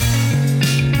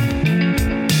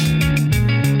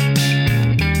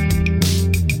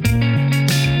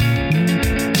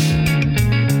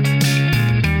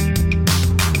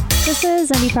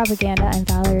Propaganda. I'm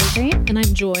Valerie Green. And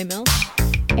I'm Joy Mill.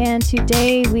 And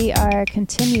today we are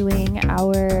continuing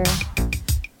our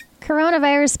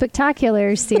Coronavirus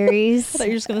Spectacular series. I thought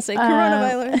you were just going to say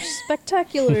Coronavirus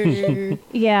Spectacular.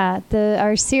 Yeah,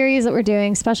 our series that we're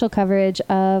doing, special coverage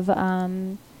of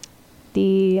the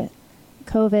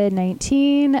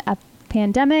COVID-19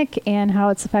 pandemic and how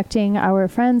it's affecting our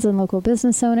friends and local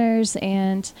business owners.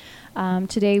 And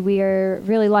today we are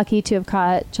really lucky to have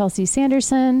caught Chelsea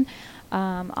Sanderson,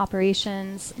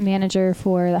 operations manager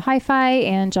for the Hi-Fi,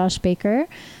 and Josh Baker,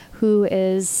 who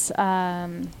is a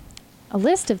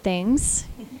list of things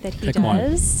that he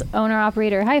does. Owner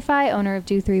operator Hi-Fi, owner of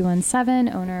Do 317,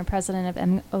 owner and president of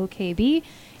MOKB,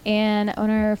 and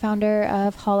owner founder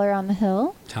of Holler on the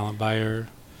Hill. Talent buyer.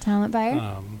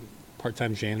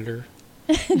 Part-time janitor.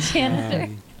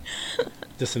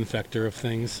 Disinfector of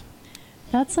things.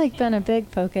 That's been a big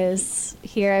focus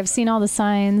here. I've seen all the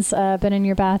signs, been in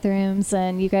your bathrooms,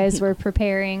 and you guys were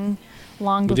preparing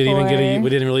long before. We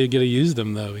didn't really get to use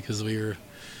them though, because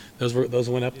those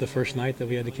went up the first night that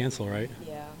we had to cancel, right?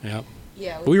 Yeah.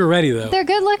 Yeah. But we were ready though. They're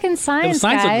good looking signs, the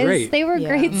signs guys. look great. They were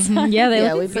great signs. Yeah,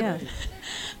 they look.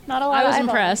 Not a lot. I was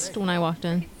impressed when I walked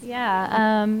in.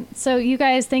 Yeah. So you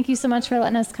guys, thank you so much for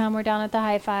letting us come. We're down at the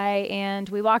Hi-Fi, and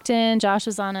we walked in. Josh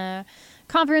was on a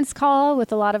conference call with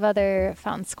a lot of other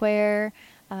Fountain Square,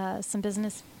 some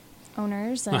business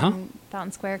owners and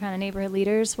Fountain Square kind of neighborhood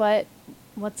leaders.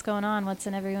 What's going on? What's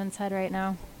in everyone's head right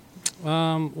now?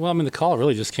 The call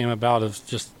really just came about of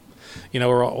just,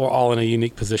 we're all in a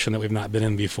unique position that we've not been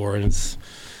in before, and it's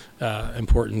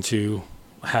important to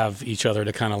have each other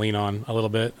to kind of lean on a little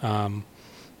bit.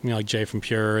 Like Jay from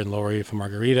Pure and Lori from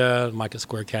Margarita, Mike at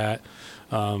Square Cat,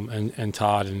 and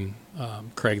Todd and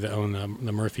Craig that own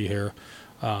the Murphy here.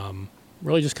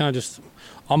 Really just kind of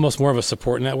almost more of a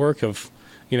support network of,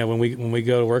 when we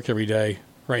go to work every day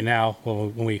right now,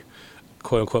 when we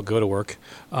quote unquote go to work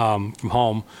from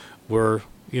home, we're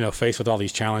faced with all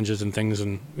these challenges and things,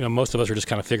 and most of us are just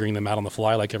kind of figuring them out on the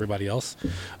fly like everybody else.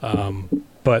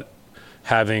 But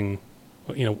having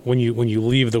when you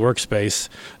leave the workspace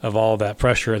of all that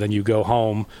pressure, then you go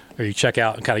home or you check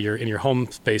out and kind of you're in your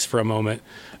home space for a moment.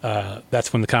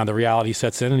 That's when the reality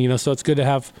sets in, and so it's good to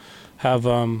have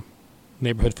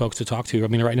neighborhood folks to talk to.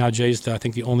 Right now Jay's I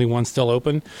think the only one still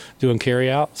open doing carry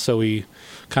out, so we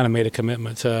kind of made a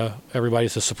commitment to everybody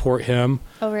to support him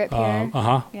over at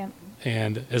Pure. Yeah.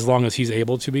 And as long as he's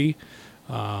able to be,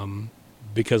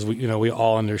 because we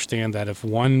all understand that if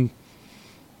one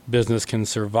business can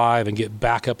survive and get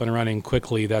back up and running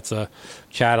quickly, that's a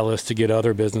catalyst to get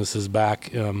other businesses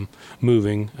back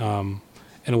moving.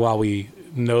 And while we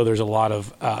know there's a lot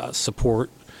of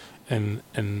support and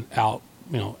out,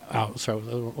 sorry,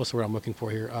 what's the word I'm looking for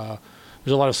here?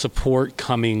 There's a lot of support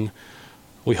coming,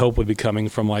 we hope would be coming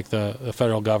from the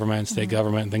federal government, state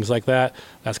government, and things like that.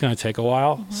 That's going to take a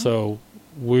while. Mm-hmm. So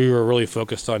we were really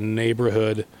focused on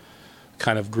neighborhood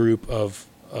kind of group of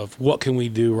what can we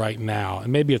do right now.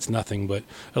 And maybe it's nothing, but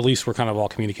at least we're kind of all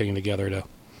communicating together to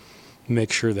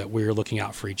make sure that we're looking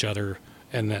out for each other,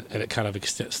 and that it kind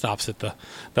of stops at the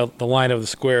line of the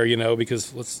square,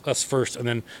 because it's us first. And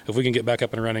then if we can get back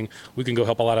up and running, we can go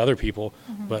help a lot of other people,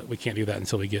 but we can't do that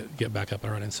until we get back up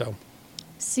and running. So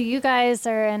you guys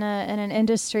are in an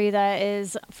industry that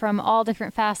is from all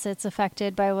different facets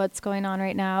affected by what's going on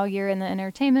right now. You're in the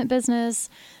entertainment business,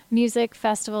 music,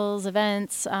 festivals,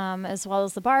 events, as well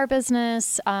as the bar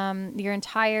business. Your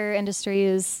entire industry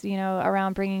is,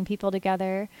 around bringing people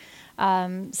together.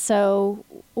 So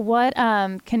what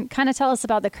can kind of tell us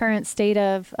about the current state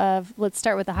of let's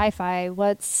start with the Hi-Fi.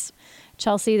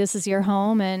 Chelsea, this is your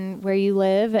home and where you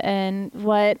live, and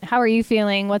how are you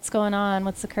feeling? What's going on?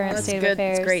 What's the current state of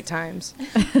affairs? It's great times.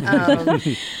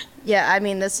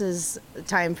 This is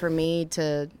time for me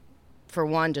to, for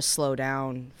one, just slow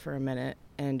down for a minute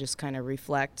and just kind of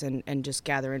reflect and just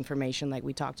gather information like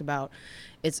we talked about.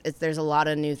 There's a lot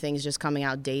of new things just coming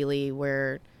out daily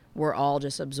where we're all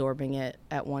just absorbing it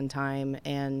at one time.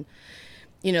 And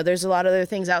there's a lot of other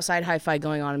things outside Hi-Fi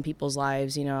going on in people's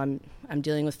lives. I'm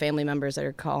dealing with family members that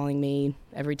are calling me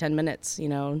every 10 minutes,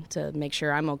 to make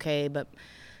sure I'm okay. But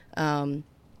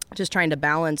just trying to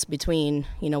balance between,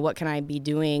 what can I be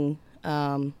doing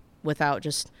without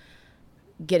just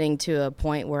getting to a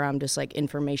point where I'm just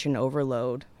information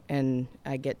overload. And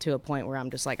I get to a point where I'm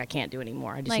just I can't do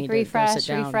anymore. I just need to go sit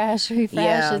down. refresh.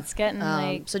 Yeah. It's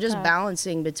getting so just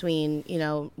balancing between,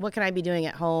 what can I be doing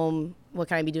at home? What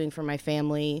can I be doing for my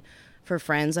family, for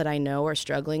friends that I know are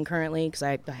struggling currently, because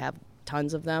I have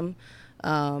tons of them.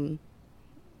 I'm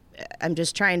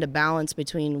just trying to balance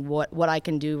between what I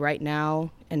can do right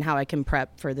now and how I can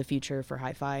prep for the future for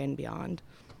Hi-Fi and beyond.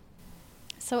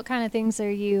 So what kind of things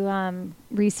are you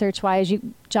research-wise?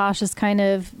 Josh has kind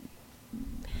of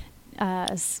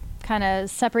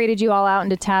separated you all out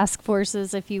into task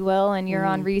forces, if you will, and you're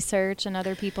on research, and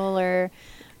other people are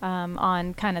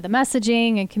on kind of the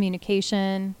messaging and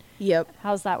communication. Yep.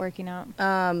 How's that working out?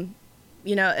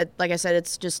 Like I said,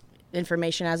 it's just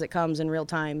information as it comes in real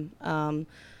time.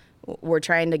 We're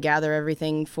trying to gather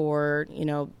everything for,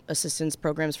 assistance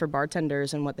programs for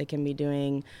bartenders and what they can be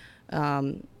doing.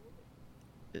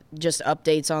 Just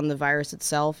updates on the virus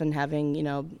itself, and having,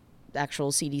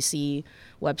 actual CDC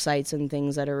websites and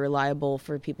things that are reliable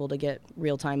for people to get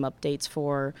real-time updates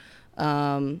for.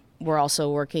 We're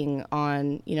also working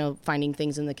on, finding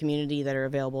things in the community that are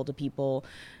available to people.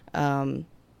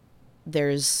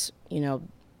 There's,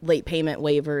 late payment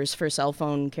waivers for cell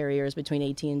phone carriers between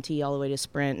AT&T all the way to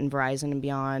Sprint and Verizon and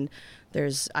beyond.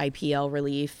 There's IPL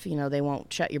relief. They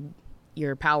won't shut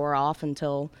your power off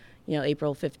until,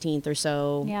 April 15th or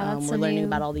so. Yeah, we're learning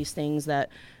about all these things that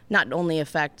not only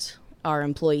affect our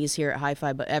employees here at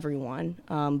Hi-Fi, but everyone.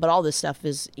 But all this stuff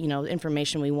is,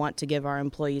 information we want to give our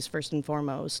employees first and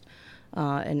foremost,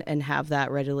 and have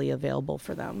that readily available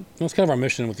for them. That's kind of our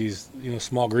mission with these,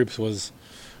 small groups was,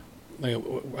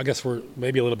 I guess we're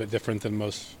maybe a little bit different than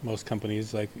most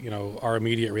companies. Like, our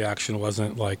immediate reaction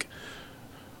wasn't like,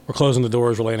 we're closing the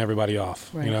doors, we're laying everybody off.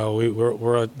 Right.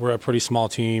 We're a pretty small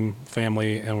team,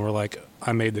 family, and we're like,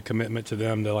 I made the commitment to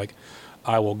them to like,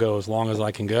 I will go as long as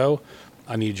I can go.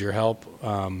 I need your help.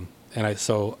 And I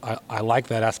like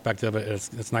that aspect of it.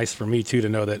 It's nice for me too to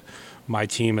know that my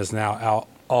team is now out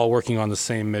all working on the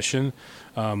same mission.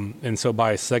 And so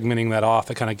by segmenting that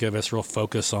off, it kind of gives us real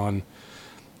focus on,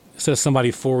 instead of somebody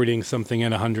forwarding something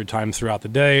in 100 times throughout the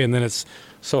day, and then it's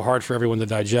so hard for everyone to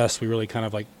digest, we really kind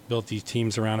of like built these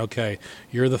teams around, okay,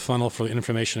 you're the funnel for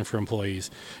information for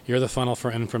employees. You're the funnel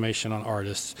for information on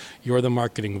artists. You're the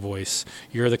marketing voice.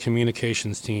 You're the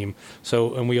communications team.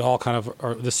 So, and we all kind of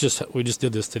are, we just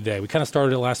did this today. We kind of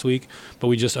started it last week, but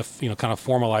we just, kind of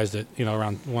formalized it,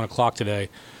 around 1 o'clock today.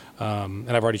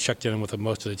 And I've already checked in with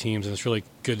most of the teams, and it's really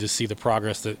good to see the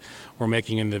progress that we're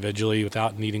making individually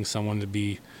without needing someone to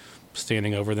be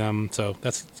standing over them. So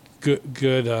that's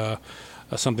good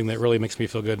something that really makes me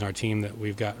feel good in our team, that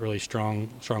we've got really strong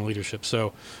leadership.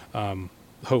 So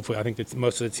hopefully, I think that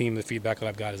most of the team, the feedback that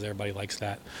I've got is everybody likes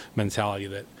that mentality,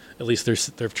 that at least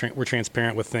we're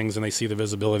transparent with things, and they see the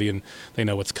visibility and they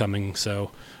know what's coming.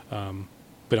 So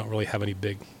we don't really have any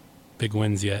big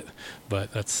wins yet,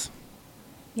 but that's...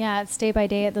 Yeah, it's day by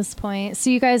day at this point. So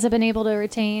you guys have been able to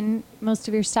retain most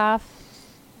of your staff?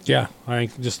 Yeah,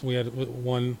 we had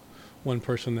one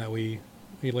person that we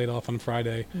laid off on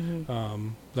Friday. Mm-hmm.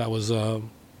 That was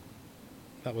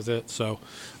it. So,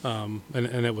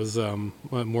 and it was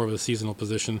more of a seasonal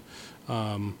position.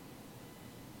 But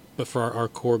for our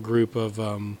core group of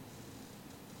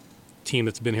team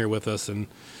that's been here with us and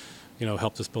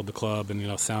helped us build the club,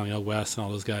 and Sound West and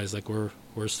all those guys, like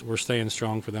we're staying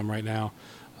strong for them right now.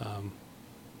 I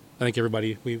think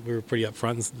everybody, we were pretty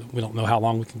upfront. We don't know how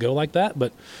long we can go like that,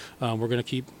 but we're going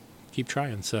to keep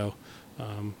trying. So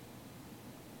I'm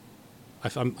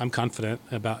confident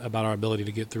about our ability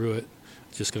to get through it.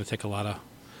 It's just going to take a lot of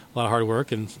hard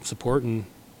work and support. And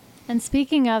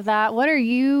speaking of that, what are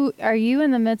you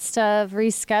in the midst of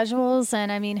reschedules?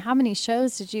 And I mean, how many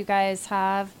shows did you guys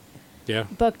have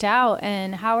booked out,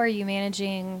 and how are you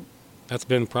managing? That's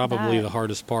been probably the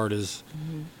hardest part is,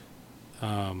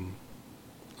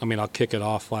 I'll kick it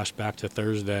off, flashback to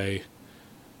Thursday.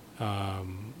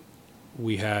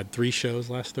 We had 3 shows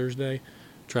last Thursday.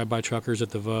 Drive-By Truckers at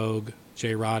the Vogue,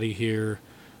 Jay Roddy here,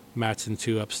 Matson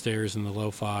 2 upstairs in the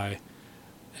Lo-Fi.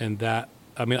 And that,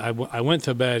 I went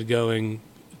to bed going,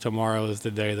 tomorrow is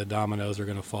the day the dominoes are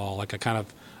going to fall. Like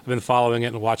I've been following it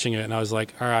and watching it, and I was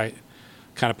like, all right,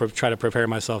 kind of try to prepare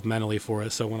myself mentally for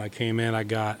it. So when I came in, I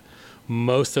got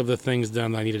most of the things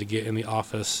done that I needed to get in the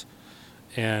office,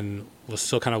 and was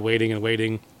still kind of waiting, and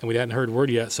we hadn't heard word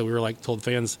yet. So we were told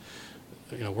fans,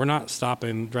 we're not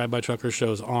stopping. Drive-By Truckers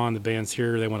shows on. The band's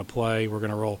here. They want to play. We're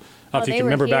going to roll. I don't know if you can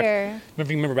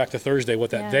remember back to Thursday what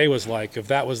that day was like. If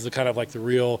that was the kind of the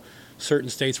real, certain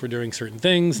states were doing certain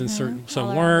things and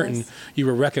some weren't, and you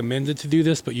were recommended to do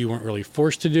this, but you weren't really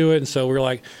forced to do it. And so we were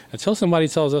like, until somebody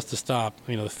tells us to stop,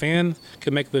 the fan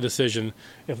can make the decision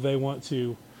if they want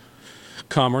to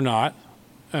come or not.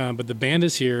 But the band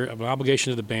is here. I have an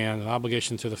obligation to the band, an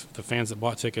obligation to the fans that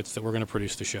bought tickets, that we're going to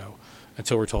produce the show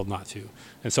until we're told not to.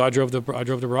 And so I drove to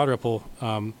Broad Ripple,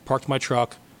 parked my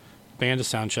truck, band is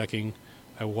sound checking.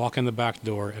 I walk in the back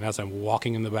door, and as I'm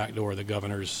walking in the back door, the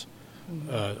governor's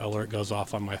alert goes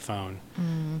off on my phone.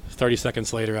 30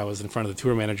 seconds later, I was in front of the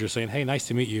tour manager saying, "Hey, nice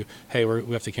to meet you. Hey,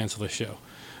 we have to cancel the show."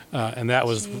 And that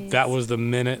was the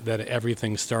minute that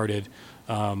everything started.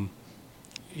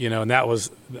 You know, and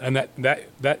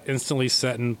that instantly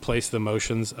set in place the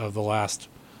motions of the last.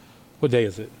 What day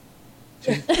is it?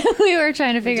 We were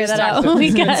trying to figure that out when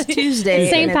we got Tuesday.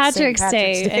 St. Patrick's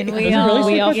Day, and we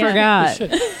all forgot.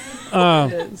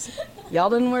 Y'all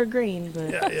didn't wear green,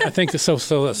 but I think so.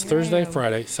 So that's Thursday,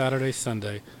 Friday, Saturday,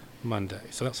 Sunday, Monday.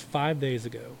 So that's 5 days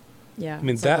ago. yeah. I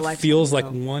mean, it's like a that lifetime feels like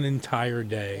ago. one entire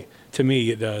day. To me,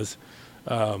 it does.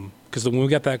 Because when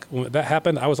that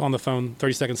happened, I was on the phone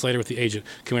 30 seconds later with the agent.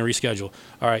 Can we reschedule?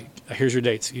 All right, here's your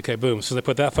dates. Okay, boom. So they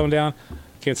put that phone down,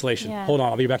 cancellation. Yeah. Hold on,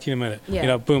 I'll be back to you in a minute. Yeah. You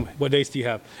know, boom. What dates do you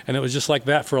have? And it was just like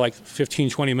that for like 15,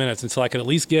 20 minutes until I could at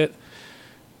least get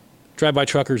drive-by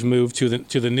truckers moved to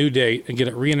the new date and get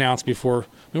it re-announced before.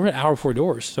 We were an hour before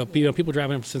doors. So people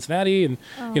driving from Cincinnati, and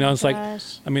it's like,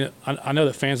 I mean, I know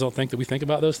that fans don't think that we think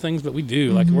about those things, but we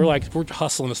do. Like we're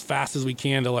hustling as fast as we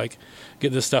can to like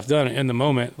get this stuff done in the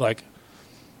moment. Like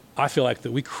I feel like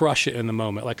that we crush it in the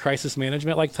moment, like crisis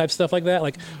management, like type stuff like that.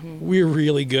 Like we're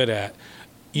really good at.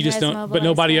 You just guys don't, but mobilize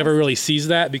nobody ever fast. really sees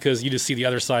that because you just see the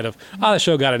other side of, the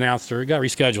show got announced or it got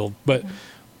rescheduled. But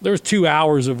there was 2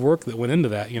 hours of work that went into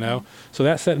that, you know? So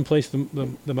that set in place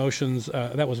the motions.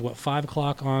 That was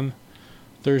 5:00 on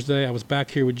Thursday. I was back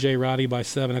here with Jay Roddy by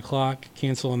 7:00,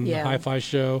 canceling the Yeah. Hi-Fi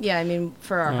show. Yeah, I mean,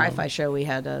 for our hi-fi show, we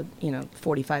had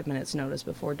 45 minutes notice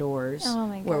before doors. Oh,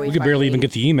 my where God. We could barely even finally-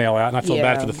 get the email out, and I feel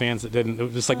bad Yeah. for the fans that didn't. It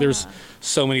was just like there's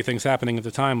so many things happening at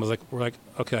the time. We're like,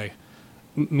 okay.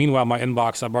 Meanwhile, my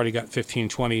inbox, I've already got 15,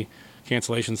 20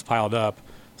 cancellations piled up.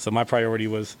 So my priority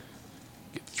was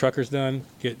get the truckers done,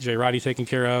 get Jay Roddy taken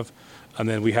care of, and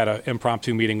then we had an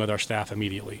impromptu meeting with our staff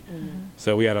immediately.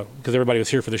 So we had because everybody was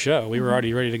here for the show. We were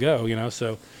already ready to go, you know.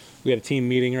 So we had a team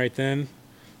meeting right then.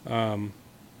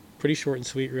 Pretty short and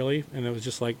sweet, really. And it was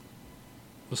just like,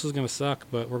 this is going to suck,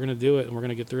 but we're going to do it and we're going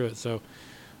to get through it. So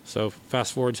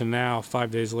fast forward to now,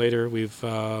 5 days later, we've,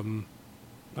 I don't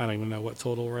even know what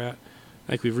total we're at.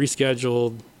 I think we've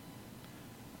rescheduled,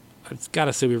 I've got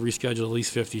to say we've rescheduled at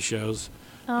least 50 shows.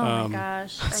 Oh my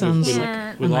gosh. Sounds I like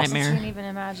can't, we lost- I nightmare. can't even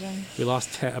imagine. We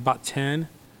lost about 10.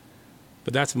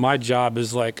 But that's my job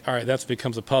is like, all right, that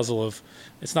becomes a puzzle of,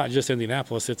 it's not just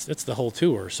Indianapolis, it's the whole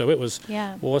tour. So it was,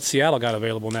 Yeah. well, what's Seattle got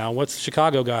available now? What's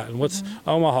Chicago got? And what's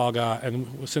Omaha got?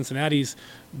 And Cincinnati's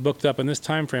booked up in this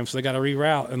time frame, so they got to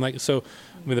reroute. And like, so,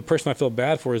 I mean, the person I feel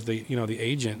bad for is the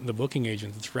agent, the booking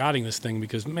agent that's routing this thing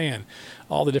because, man,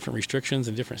 all the different restrictions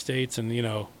in different states and,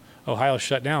 Ohio's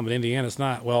shut down, but Indiana's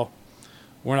not. Well,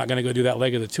 we're not going to go do that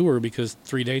leg of the tour because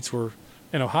 3 dates were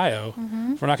in Ohio.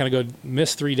 We're not going to go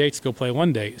miss 3 dates to go play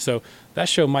 1 date. So that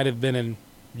show might have been in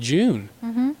June,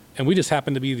 and we just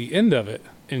happened to be the end of it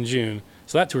in June.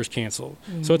 So that tour's canceled.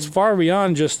 So it's far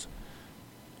beyond just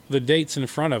the dates in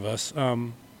front of us.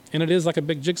 And it is like a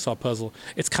big jigsaw puzzle.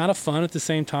 It's kind of fun at the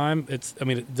same time.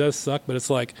 It does suck, but it's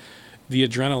like the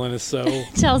adrenaline is so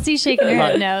Chelsea's shaking her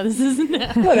head. No, this isn't.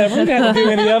 whatever. We didn't have to do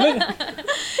any of it.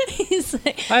 He's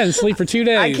like, I didn't sleep for 2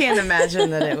 days. I can't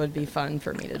imagine that it would be fun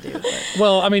for me to do. But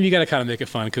Well, I mean, you got to kind of make it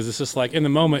fun because it's just like in the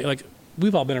moment, like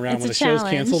we've all been around It's when a the show's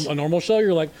challenge. canceled, a normal show,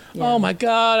 you're like, Yeah. oh my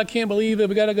God, I can't believe it.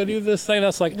 We got to go do this thing.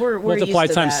 That's like We're multiply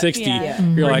used to times that. 60. Yeah. yeah,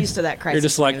 You're we're like, used to that crisis. you're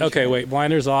just like, okay, management. wait,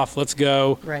 blinders off. Let's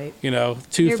go. Right. Two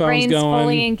your phones brain's going.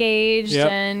 fully engaged, Yep.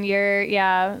 and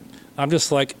you're I'm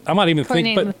just like, I'm not even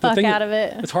thinking, coordinating but the fuck thing out of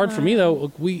it. It's hard for me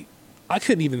though. I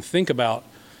couldn't even think about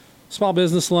small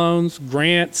business loans,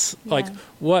 grants, like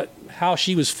how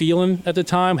she was feeling at the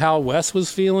time, how Wes was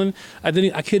feeling. I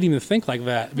couldn't even think like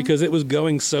that because it was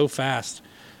going so fast.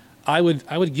 I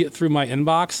would get through my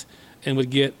inbox and would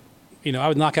get, I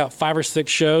would knock out 5 or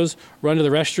 6 shows, run to the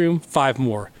restroom, 5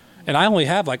 more. And I only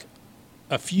have like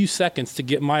a few seconds to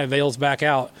get my avails back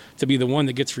out to be the one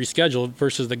that gets rescheduled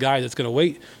versus the guy that's going to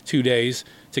wait 2 days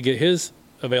to get his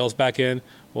avails back in.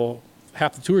 Well,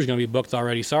 half the tour is going to be booked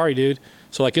already. Sorry, dude.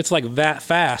 So like, it's like that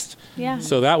fast. Yeah.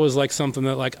 So that was like something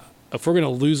that like, if we're going to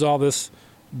lose all this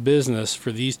business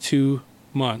for these 2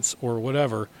 months or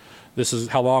whatever, this is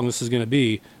how long this is going to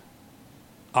be.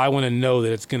 I want to know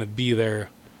that it's going to be there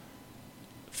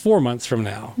 4 months from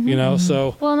now,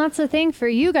 so. Well, and that's the thing for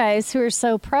you guys who are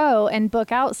so pro and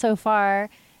book out so far.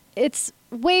 It's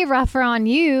way rougher on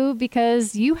you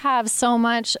because you have so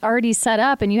much already set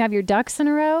up and you have your ducks in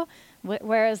a row.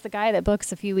 Whereas the guy that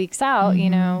books a few weeks out,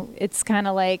 it's kind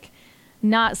of like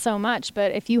not so much.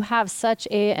 But if you have such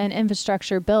an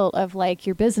infrastructure built of like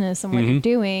your business and what you're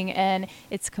doing, and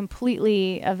it's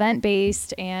completely event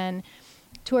based and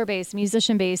tour based,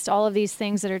 musician based, all of these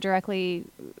things that are directly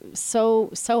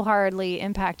so hardly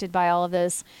impacted by all of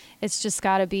this, it's just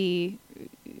got to be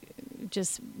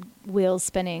just wheels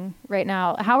spinning right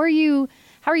now. How are you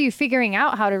how are you figuring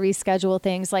out how to reschedule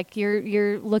things? Like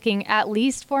you're looking at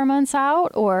least 4 months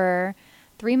out, or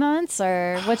 3 months,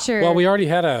 or what's your? Well, we already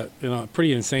had a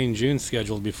pretty insane June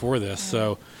scheduled before this,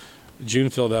 so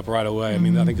June filled up right away. I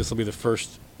mean, I think this will be the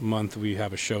first month we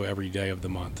have a show every day of the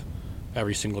month,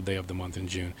 every single day of the month in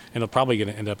June, and it'll probably going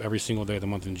to end up every single day of the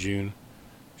month in June,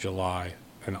 July,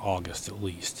 and August at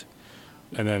least,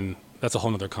 and then that's a whole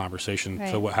nother conversation.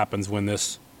 Right. So what happens when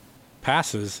this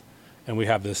passes, and we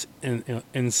have this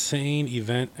insane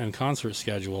event and concert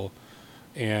schedule,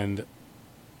 and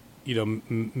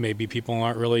maybe people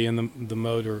aren't really in the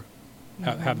mode or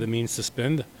have the means to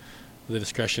spend the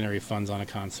discretionary funds on a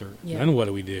concert. Yeah. Then what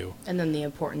do we do? And then the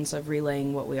importance of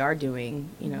relaying what we are doing,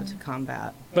 to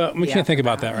combat. But we the can't think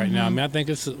about aftermath. that right now. I mean, I think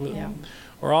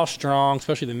we're all strong,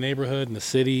 especially the neighborhood and the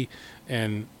city.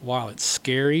 And while it's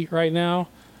scary right now,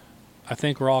 I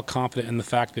think we're all confident in the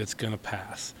fact that it's going to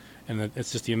pass. And that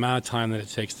it's just the amount of time that it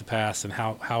takes to pass, and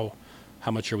how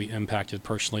much are we impacted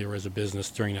personally or as a business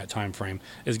during that time frame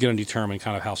is going to determine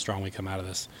kind of how strong we come out of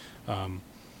this.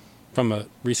 From a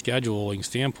rescheduling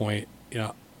standpoint,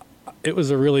 it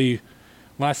was when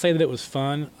I say that it was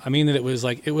fun, I mean that it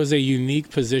was a unique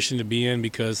position to be in,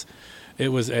 because it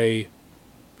was an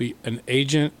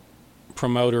agent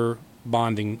promoter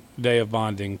bonding day of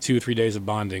bonding, 2 or 3 days of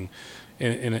bonding.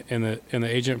 In the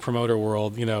agent promoter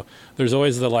world, there's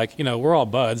always the we're all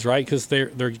buds, right? Because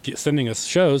they're sending us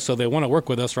shows, so they want to work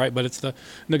with us, right? But it's the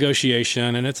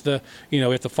negotiation, and it's the we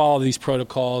have to follow these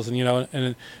protocols, and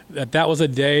and that was a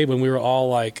day when we were all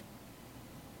like,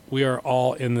 we are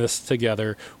all in this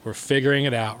together. We're figuring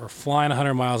it out. We're flying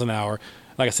 100 miles an hour.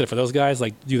 Like I said, for those guys,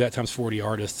 do that times 40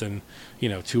 artists and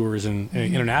tours and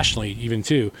internationally even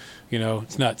too.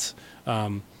 It's nuts.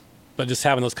 But just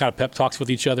having those kind of pep talks with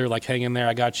each other, like, hang in there,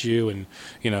 I got you, and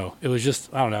it was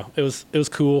just, I don't know, it was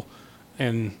cool,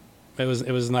 and it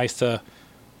was nice to,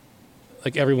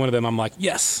 every one of them, I'm like,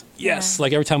 yes, Yeah.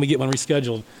 like every time we get one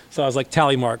rescheduled. So I was like,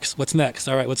 tally marks, what's next?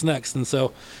 All right, what's next? And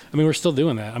so, I mean, we're still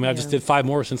doing that. I mean, I just did 5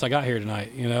 more since I got here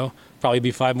tonight. Probably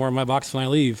be 5 more in my box when I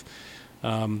leave,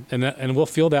 and we'll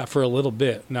feel that for a little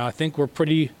bit. Now I think we're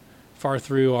pretty far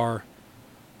through our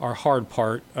hard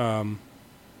part.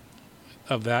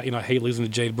 Of that, I hate losing the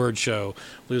Jade Bird Show,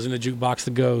 losing the Jukebox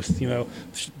the Ghost,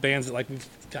 bands that we've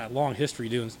got a long history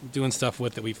doing stuff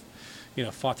with, that we've,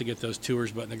 fought to get those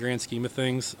tours. But in the grand scheme of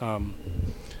things,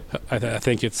 I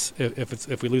think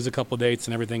if we lose a couple of dates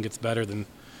and everything gets better, then,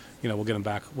 we'll get them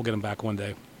back. We'll get them back one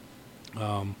day.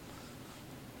 I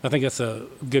think that's a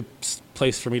good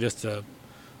place for me just to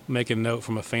make a note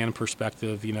from a fan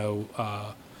perspective. We've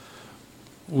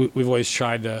always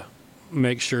tried to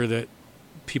make sure that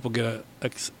people get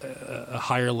a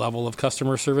higher level of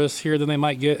customer service here than they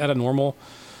might get at a normal,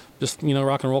 just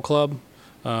rock and roll club,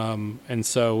 and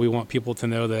so we want people to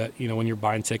know that when you're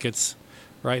buying tickets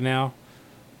right now,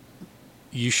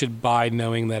 you should buy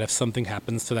knowing that if something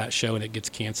happens to that show and it gets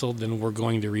canceled, then we're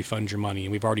going to refund your money,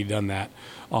 and we've already done that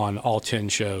on all 10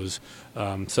 shows.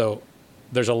 So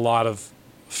there's a lot of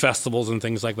festivals and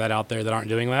things like that out there that aren't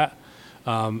doing that.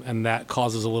 And that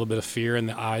causes a little bit of fear in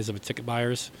the eyes of the ticket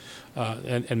buyers,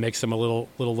 and makes them a little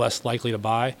less likely to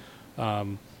buy.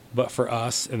 But for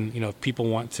us, and if people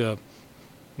want to,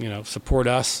 support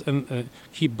us and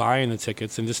keep buying the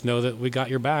tickets, and just know that we got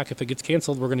your back. If it gets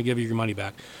canceled, we're going to give you your money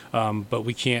back. But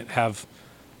we can't have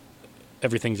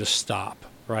everything just stop,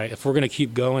 right? If we're going to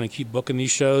keep going and keep booking these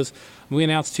shows, we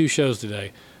announced 2 shows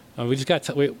today. We just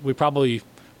got we probably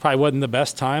wasn't the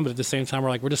best time, but at the same time,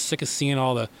 we're just sick of seeing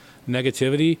all the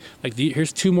negativity.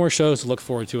 Here's 2 more shows to look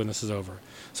forward to, and this is over.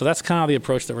 So that's kind of the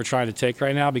approach that we're trying to take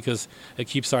right now, because it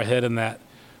keeps our head in that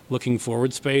looking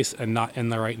forward space and not in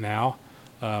the right now.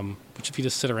 Which if you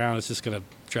just sit around, it's just going to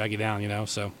drag you down,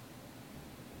 so.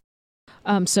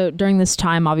 So during this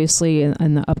time, obviously,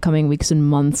 in the upcoming weeks and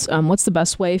months, what's the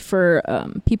best way for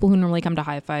people who normally come to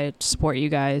Hi-Fi to support you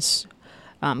guys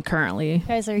currently? You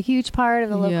guys are a huge part of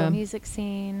the local Yeah. music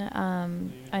scene.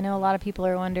 I know a lot of people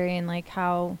are wondering,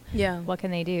 what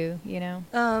can they do,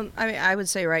 I mean, I would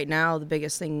say right now the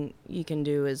biggest thing you can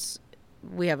do is,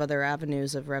 we have other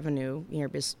avenues of revenue.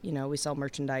 We sell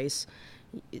merchandise.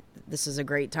 This is a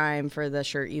great time for the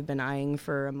shirt you've been eyeing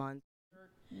for a month.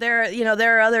 There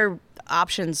are other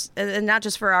options, and not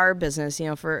just for our business,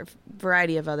 for a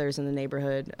variety of others in the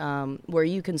neighborhood, where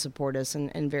you can support us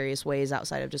in various ways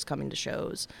outside of just coming to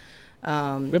shows. We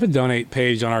have a donate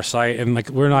page on our site, and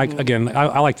we're not, again,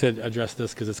 I like to address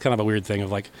this because it's kind of a weird thing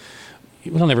of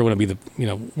we don't ever want to be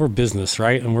we're business,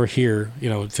 right? And we're here,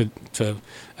 to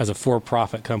as a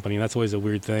for-profit company. And that's always a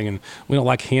weird thing. And we don't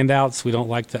like handouts. We don't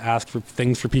like to ask for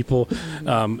things for people.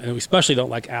 And we especially don't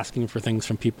like asking for things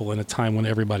from people in a time when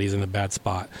everybody's in a bad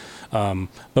spot.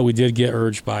 But we did get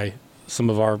urged by some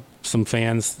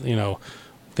fans,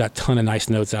 got a ton of nice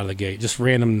notes out of the gate, just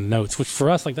random notes, which for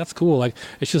us, like, that's cool. Like,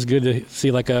 it's just good to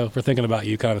see, like, we're thinking about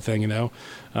you kind of thing,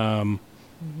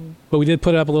 But we did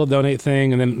put up a little donate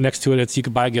thing, and then next to it, you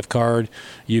could buy a gift card.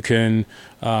 You can,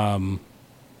 I'm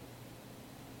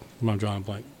drawing a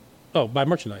blank. Oh, buy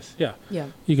merchandise. Yeah. Yeah.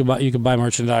 You could buy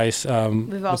merchandise.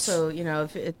 We've also,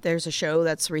 if there's a show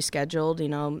that's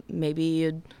rescheduled, maybe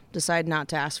you'd decide not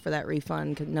to ask for that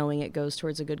refund, knowing it goes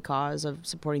towards a good cause of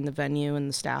supporting the venue and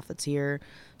the staff that's here,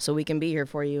 so we can be here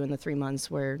for you in the 3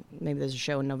 months where maybe there's a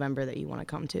show in November that you want to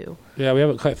come to. Yeah, we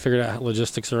haven't quite figured out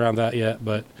logistics around that yet,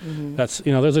 but that's,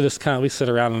 those are just kind of, we sit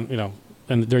around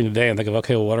and during the day and think of,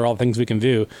 okay, well, what are all the things we can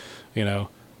do?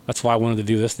 That's why I wanted to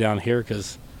do this down here,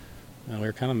 because we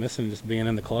were kind of missing just being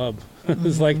in the club. It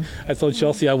was like, I told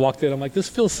Chelsea, I walked in, I'm like, this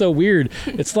feels so weird.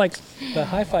 It's like the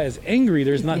hi-fi is angry.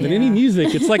 There's not been any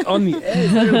music. It's like on the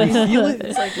edge. Literally feel it.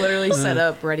 It's like literally set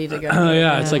up, ready to go.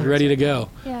 It's like ready to go.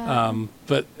 Yeah.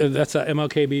 But that's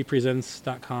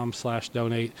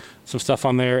mlkbpresents.com/donate. Some stuff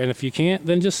on there. And if you can't,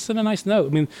 then just send a nice note.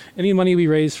 I mean, any money we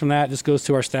raise from that just goes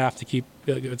to our staff to keep,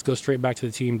 it goes straight back to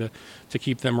the team to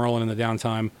keep them rolling in the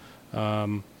downtime.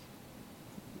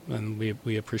 And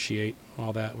we appreciate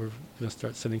all that. We're going to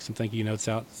start sending some thank you notes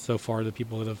out so far to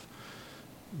people that have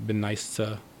been nice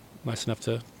enough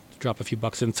to drop a few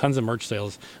bucks in. Tons of merch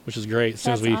sales, which is great. As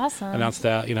soon as we announced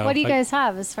that, What do you guys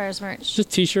have as far as merch?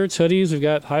 Just T-shirts, hoodies. We've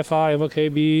got Hi-Fi,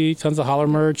 MOKB, tons of Holler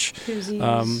merch.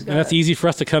 And that's easy for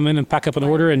us to come in and pack up an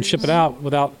order and ship it out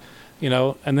without,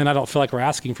 and then I don't feel like we're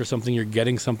asking for something. You're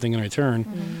getting something in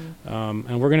return.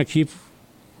 And we're going to keep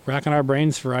racking our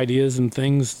brains for ideas and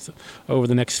things over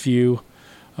the next few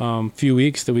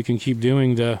weeks that we can keep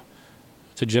doing to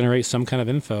generate some kind of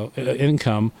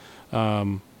income.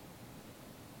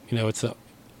 It's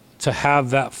to have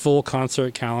that full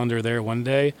concert calendar there one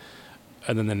day,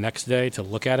 and then the next day to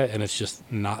look at it and it's just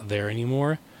not there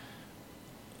anymore.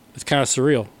 It's kind of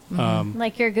surreal.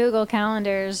 Like your Google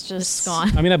Calendar is just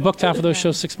gone. I mean, I booked half of those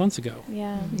shows 6 months ago.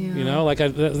 Yeah.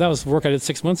 That was work I did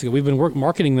 6 months ago. We've been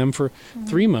marketing them for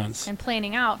 3 months. And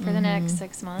planning out for the next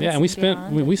 6 months. Yeah, and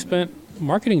we spent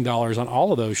marketing dollars on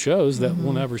all of those shows that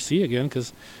we'll never see again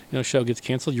because, show gets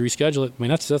canceled, you reschedule it. I mean,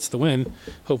 that's the win.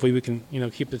 Hopefully we can,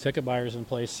 keep the ticket buyers in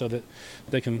place so that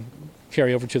they can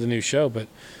carry over to the new show. But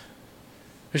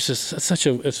it's just it's such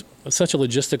a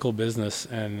logistical business,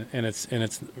 and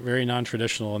it's very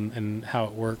non-traditional in how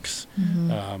it works.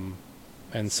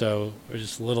 And so there's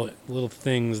just little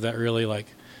things that really, like,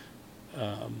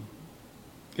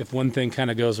 if one thing kind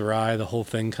of goes awry, the whole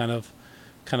thing kind of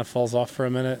falls off for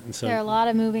a minute. And so there are a lot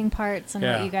of moving parts in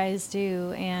what you guys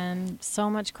do, and so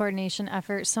much coordination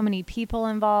effort, so many people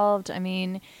involved. I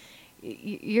mean,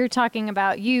 you're talking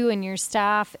about you and your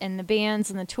staff and the bands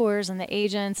and the tours and the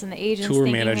agents tour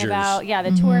thinking managers. about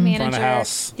the tour Front of manager,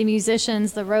 house. the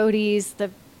musicians, the roadies, the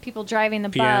people driving the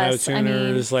piano bus.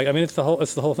 tuners. It's the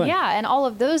whole thing. Yeah, and all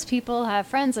of those people have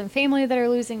friends and family that are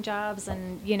losing jobs,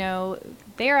 and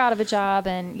they're out of a job,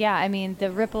 and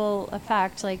the ripple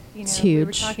effect, it's we were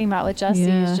huge. talking about with Jesse,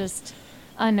 is just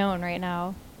unknown right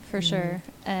now. For sure.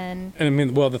 And I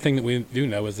mean, well, the thing that we do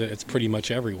know is that it's pretty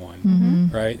much everyone,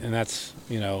 right? And that's,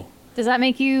 does that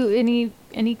make you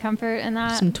any comfort in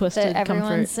that? Some twisted that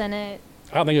everyone's comfort. in it.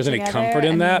 I don't think there's any comfort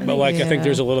in that, but I think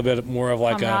there's a little bit more of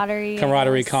like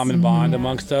camaraderie, common bond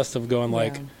amongst us of going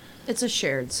it's a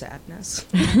shared sadness.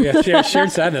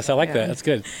 Shared sadness. I like that. That's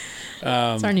good.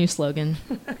 It's our new slogan.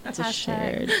 It's a Hashtag.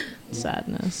 shared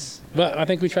sadness. But I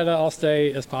think we try to all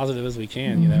stay as positive as we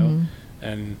can,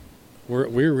 and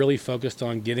we're really focused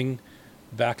on getting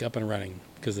back up and running,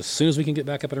 because as soon as we can get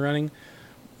back up and running,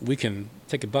 we can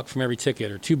take $1 from every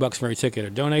ticket or $2 from every ticket, or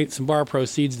donate some bar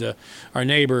proceeds to our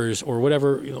neighbors or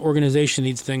whatever organization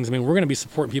needs things. I mean, we're going to be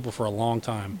supporting people for a long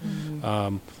time.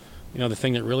 The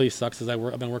thing that really sucks is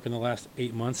I've been working the last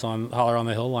 8 months on Holler on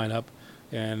the Hill lineup,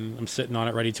 and I'm sitting on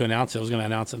it ready to announce it. I was going to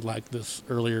announce it like this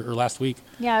earlier or last week.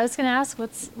 Yeah, I was going to ask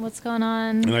what's going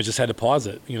on. And I just had to pause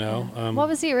it, What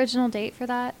was the original date for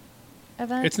that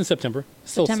event? It's in September.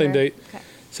 Still the same date. Okay.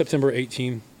 September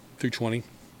 18 through 20.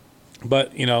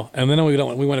 But, and then we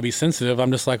want to be sensitive.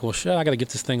 I'm just like, well, shit, I got to get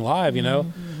this thing live,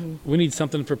 We need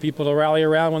something for people to rally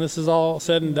around when this is all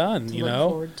said and done, Look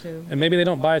forward to. And maybe they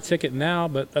don't buy a ticket now,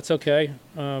 but that's okay.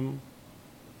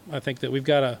 I think that we've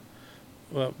got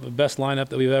the best lineup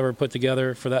that we've ever put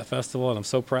together for that festival, and I'm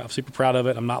so proud, super proud of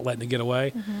it. I'm not letting it get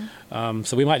away.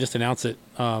 So we might just announce it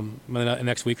in the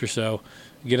next week or so,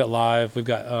 get it live. We've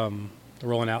got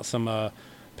rolling out some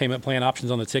payment plan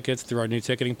options on the tickets through our new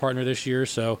ticketing partner this year,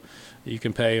 so you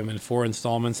can pay them in 4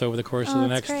 installments over the course of the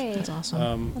next great. That's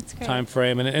awesome. That's great. time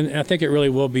frame. And I think it really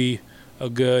will be a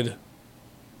good,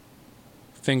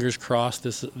 fingers crossed,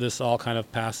 this all kind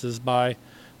of passes by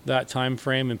that time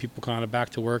frame and people kind of back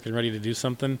to work and ready to do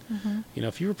something. You know,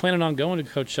 if you were planning on going to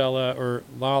Coachella or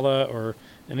Lala or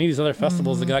any of these other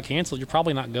festivals that got canceled, you're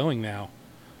probably not going now.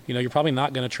 You know, you're probably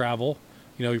not going to travel.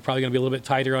 You know, you're probably going to be a little bit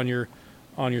tighter on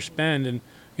your spend. And,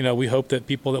 you know, we hope that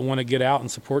people that want to get out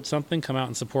and support something come out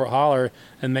and support Holler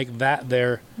and make that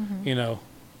their, you know,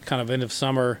 kind of end of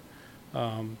summer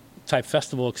type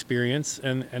festival experience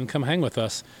and come hang with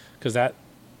us, because that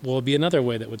will be another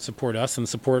way that would support us and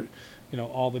support, you know,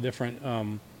 all the different,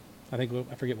 I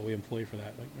forget what we employ for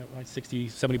that, like 60,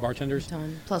 70 bartenders.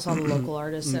 Plus all the local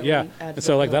artists. That Yeah. we add And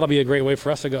so like to that'll be a great way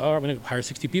for us to go, oh, I'm going to hire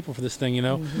 60 people for this thing, you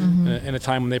know, in a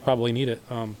time when they probably need it.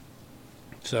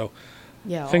 So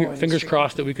yeah, all fingers industry.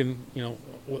 crossed that we can, you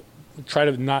know, try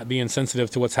to not be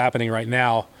insensitive to what's happening right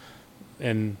now.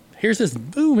 And here's this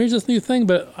new thing,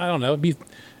 but I don't know.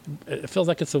 It feels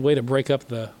like it's a way to break up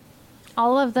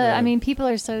All of the, Yeah. I mean, people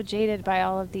are so jaded by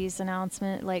all of these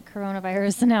like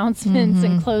coronavirus announcements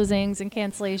and closings and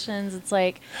cancellations. It's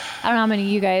like, I don't know how many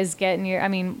you guys get in your,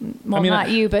 not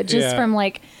you, but just yeah. from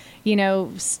like, you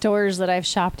know, stores that I've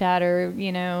shopped at or,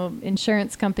 you know,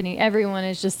 insurance company, everyone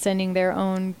is just sending their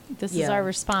own, this is Yeah. our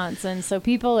response. And so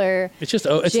people are, it's just,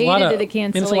 it's a jaded lot of, to the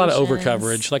and it's a lot of over cancellations.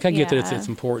 coverage. Like I get that Yeah. it's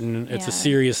important. It's a Yeah.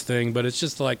 serious thing, but it's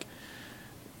just like,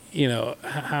 you know,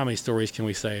 how many stories can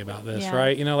we say about this, Yeah.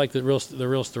 right? You know, like the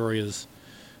real story is,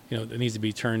 you know, it needs to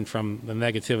be turned from the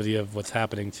negativity of what's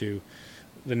happening to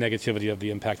the negativity of the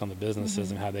impact on the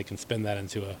businesses and how they can spin that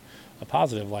into a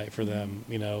positive light for them.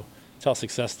 You know, tell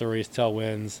success stories, tell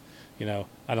wins. You know,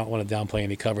 I don't want to downplay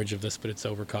any coverage of this, but it's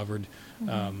over covered,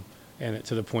 and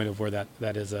to the point of where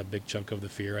that is a big chunk of the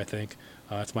fear. I think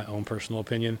that's my own personal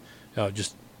opinion.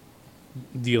 Just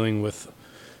dealing with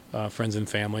friends and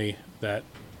family that.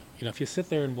 You know, if you sit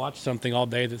there and watch something all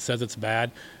day that says it's bad,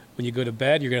 when you go to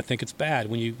bed, you're going to think it's bad.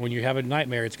 When you have a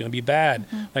nightmare, it's going to be bad.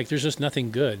 Like there's just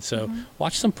nothing good. So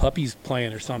watch some puppies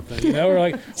playing or something, you know, or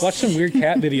like watch some weird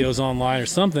cat videos online or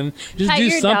something. Just Pet do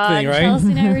your something, dog. right? Chelsea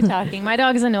and I were talking. My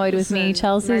dog's annoyed with me. My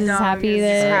Chelsea's dog happy is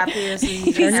that happy to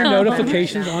see Turn your So-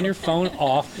 notifications on your phone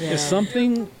off. Yeah. If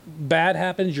something bad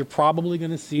happens, you're probably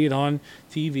going to see it on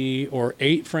TV, or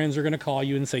 8 friends are going to call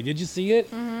you and say, "Did you see it?"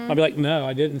 I'll be like, "No,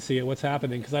 I didn't see it. What's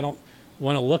happening?" Because I don't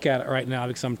want to look at it right now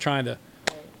because I'm trying to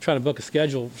book a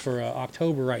schedule for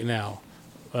October right now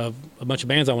of a bunch of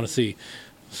bands I want to see.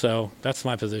 So that's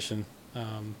my position.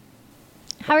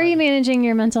 How are you managing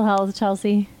your mental health,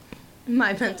 Chelsea?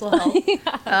 my mental health.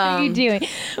 How are you doing?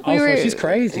 She's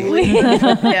crazy.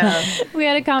 Yeah. We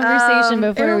had a conversation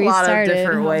before in we a lot started. of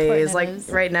different how important ways. it Like is.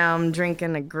 right now, I'm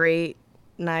drinking a great,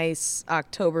 nice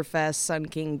Oktoberfest Sun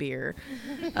King beer.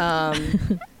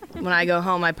 When I go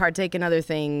home, I partake in other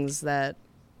things that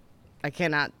I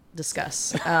cannot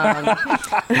discuss.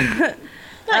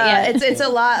 It's a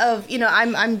lot of, you know,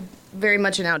 I'm very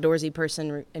much an outdoorsy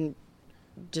person and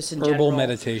just in Herbal general.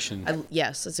 meditation.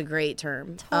 Yes, it's a great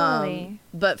term. Totally.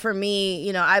 But for me,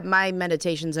 you know, my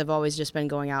meditations have always just been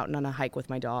going out and on a hike with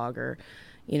my dog, or,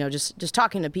 you know, just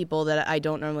talking to people that I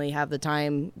don't normally have the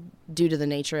time due to the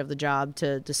nature of the job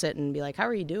to sit and be like, how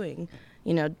are you doing?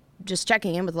 You know, just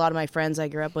checking in with a lot of my friends I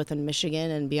grew up with in Michigan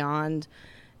and beyond,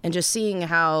 and just seeing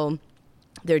how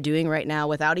they're doing right now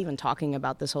without even talking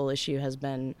about this whole issue has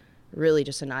been really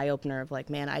just an eye-opener of like,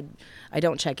 man, I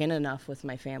don't check in enough with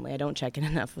my family. I don't check in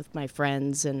enough with my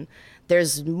friends. And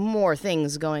there's more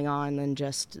things going on than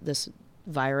just this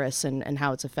virus and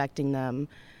how it's affecting them.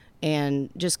 And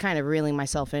just kind of reeling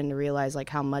myself in to realize like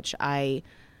how much I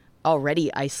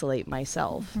already isolate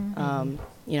myself,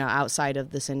 you know, outside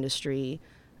of this industry.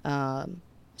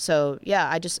 So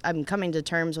yeah, I'm coming to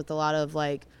terms with a lot of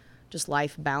like just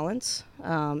life balance.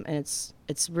 And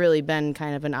it's really been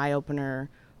kind of an eye-opener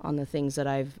on the things that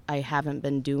I haven't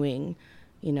been doing,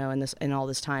 you know, in all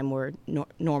this time where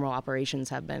normal operations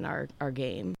have been our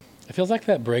game. It feels like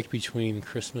that break between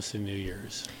Christmas and New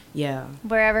Year's. Yeah.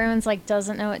 Where everyone's like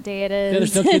doesn't know what day it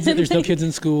is. Yeah, there's no kids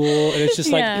in school, and it's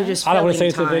just like Yeah. You're just I don't want to say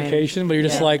it's filling a time. vacation, but you're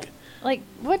just Yeah. like, Like,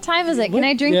 what time is it? Can What-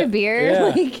 I drink yeah, a beer? yeah.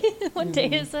 Like, what day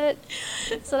is it?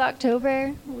 Is it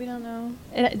October? We don't know.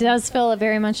 It does feel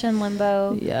very much in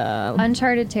limbo. Yeah.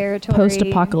 Uncharted territory.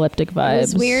 Post-apocalyptic vibes. It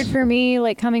was weird for me,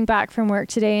 like coming back from work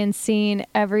today and seeing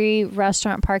every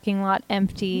restaurant parking lot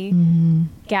empty,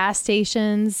 gas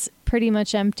stations pretty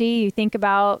much empty. You think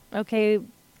about, okay,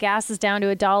 gas is down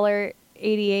to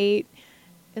 $1.88,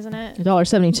 isn't it?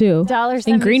 $1.72. $1.72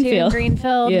 In Greenfield.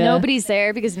 Greenfield. Yeah. Nobody's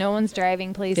there because no one's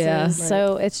driving places. Yeah. Right.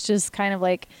 So it's just kind of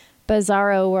like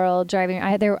bizarro world driving.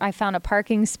 I found a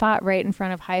parking spot right in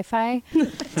front of Hi-Fi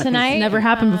tonight. Never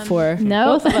happened before.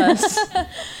 No, Both of us.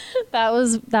 that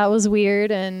was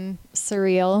weird and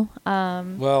surreal.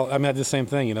 Well, I mean, I did the same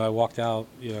thing. You know, I walked out,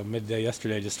 midday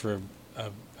yesterday just for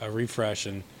a refresh,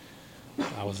 and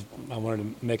I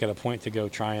wanted to make it a point to go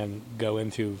try and go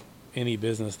into any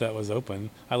business that was open.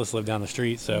 I just lived down the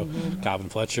street, so Calvin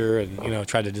Fletcher, and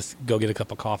tried to just go get a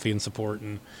cup of coffee and support.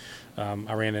 And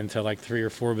I ran into like 3 or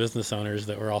 4 business owners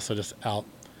that were also just out,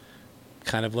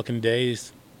 kind of looking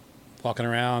dazed, walking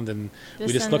around, and we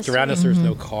Just just on looked the around us. street. There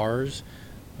was no cars.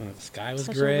 The sky was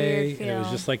Such a gray, weird and it was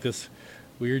feel. just like this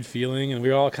weird feeling, and we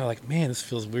were all kind of like, "Man, this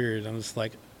feels weird." I'm just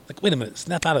like, wait a minute,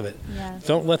 snap out of it. Yeah.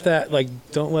 Don't let that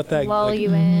Lull like,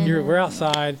 you in. we're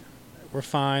outside, we're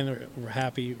fine, we're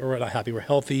happy, or we're not happy, we're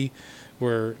healthy,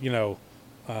 we're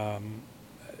I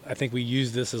think we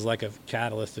use this as like a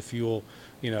catalyst to fuel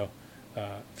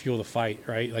the fight,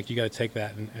 right? Like you got to take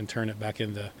that and turn it back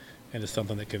into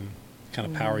something that can kind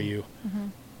of power you.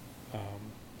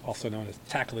 Also known as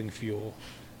tackling fuel.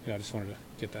 I just wanted to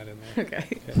get that in there.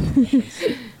 Okay.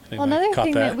 Well, another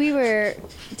thing that we were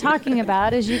talking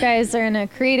about is you guys are in a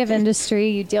creative industry.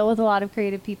 You deal with a lot of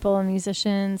creative people and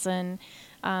musicians and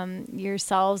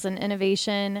yourselves and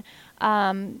innovation.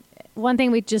 One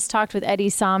thing we just talked with Eddie,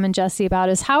 Sam, and Jesse about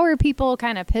is how are people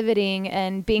kind of pivoting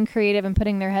and being creative and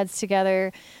putting their heads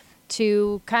together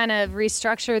to kind of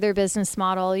restructure their business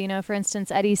model. For instance,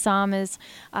 Eddie Sam is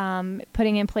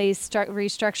putting in place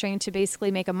restructuring to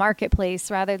basically make a marketplace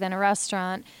rather than a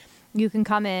restaurant. You can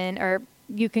come in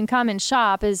and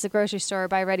shop as a grocery store,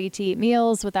 buy ready-to-eat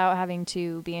meals without having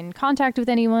to be in contact with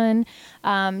anyone.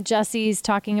 Jesse's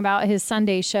talking about his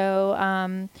Sunday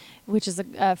show, which is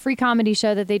a free comedy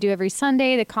show that they do every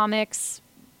Sunday. The comics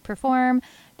perform.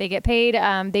 They get paid.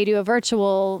 They do a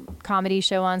virtual comedy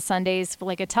show on Sundays,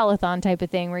 like a telethon type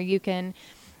of thing where you can,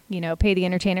 pay the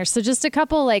entertainers. So just a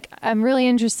couple, I'm really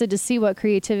interested to see what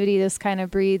creativity this kind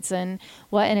of breeds and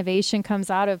what innovation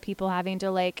comes out of people having to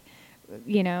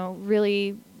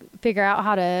really figure out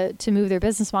how to move their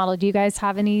business model. Do you guys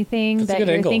have anything That's a that good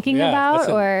you're angle. thinking Yeah, about that's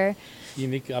a or?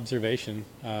 unique observation.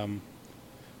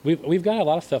 We've got a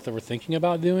lot of stuff that we're thinking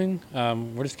about doing.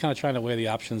 We're just kind of trying to weigh the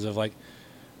options of I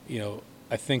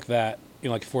think that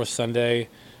like Fourth Sunday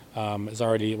is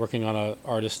already working on a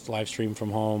artist live stream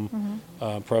from home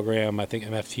program. I think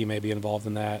MFT may be involved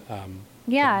in that.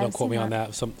 Yeah, don't I've quote me seen on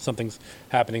that. Something's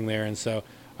happening there, and so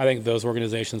I think those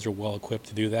organizations are well equipped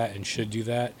to do that and should do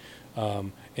that.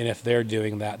 And if they're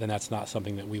doing that, then that's not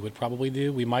something that we would probably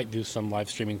do. We might do some live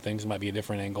streaming things. It might be a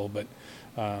different angle, but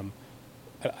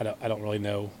I don't really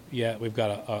know yet. We've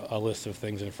got a list of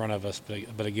things in front of us,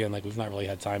 but again, we've not really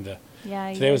had time to. Yeah,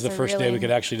 you Today was guys the are first day really- we could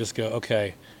actually just go,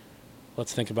 okay,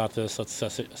 let's think about this. Let's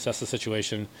assess the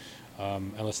situation,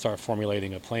 and let's start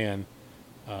formulating a plan.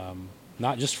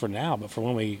 Not just for now, but for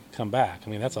when we come back. I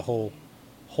mean, that's a whole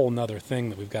nother thing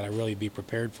that we've got to really be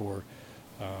prepared for.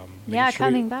 Yeah, making sure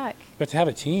coming back. But to have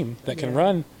a team that can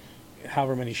run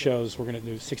however many shows, we're going to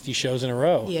do 60 shows in a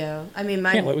row. Yeah. I mean,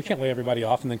 We can't lay everybody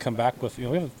off and then come back with, we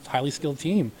have a highly skilled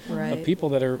team Right. of people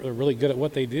that are really good at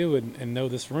what they do and know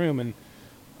this room. And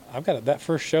I've got that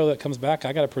first show that comes back,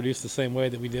 I got to produce the same way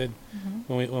that we did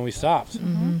when we stopped.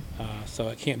 So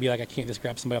it can't be like I can't just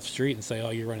grab somebody off the street and say,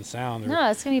 oh, you're running sound. Or, No,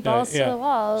 it's going to be balls to yeah. the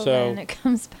wall So when it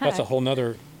comes back. that's a whole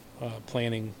nother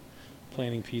planning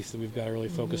piece that we've got to really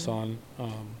focus on.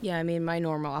 Yeah, I mean, my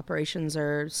normal operations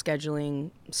are scheduling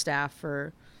staff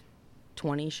for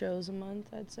 20 shows a month,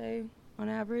 I'd say, on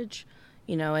average.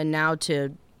 And now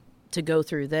to go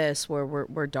through this where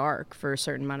we're dark for a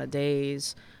certain amount of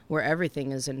days, where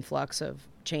everything is in flux of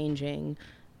changing,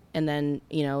 and then,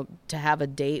 to have a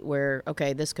date where,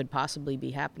 okay, this could possibly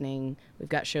be happening. We've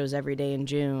got shows every day in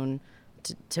June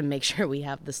to make sure we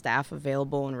have the staff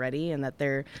available and ready and that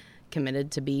they're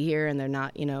committed to be here and they're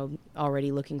not,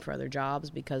 already looking for other jobs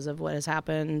because of what has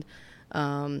happened.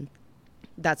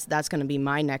 That's going to be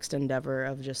my next endeavor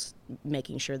of just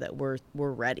making sure that we're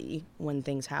ready when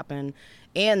things happen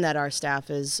and that our staff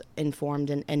is informed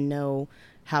and know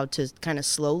how to kind of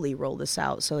slowly roll this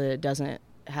out so that it doesn't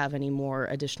have any more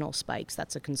additional spikes.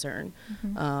 That's a concern.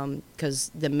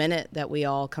 Because the minute that we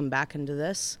all come back into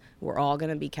this, we're all going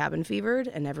to be cabin fevered,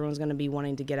 and everyone's going to be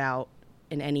wanting to get out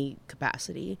in any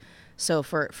capacity. So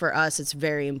for us, it's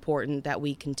very important that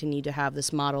we continue to have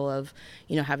this model of,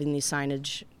 having these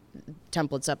signage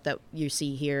templates up that you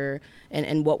see here,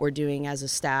 and what we're doing as a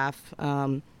staff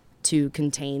to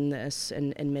contain this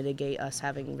and mitigate us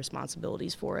having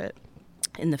responsibilities for it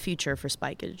in the future for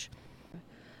spikeage.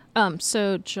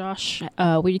 So Josh,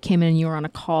 we came in and you were on a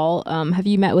call. Have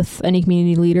you met with any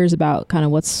community leaders about kind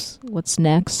of what's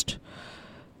next,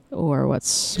 or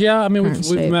what's? Yeah, I mean, current we've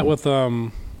state? met with,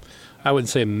 I wouldn't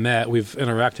say met, we've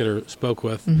interacted or spoke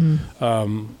with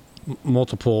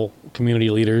multiple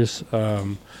community leaders.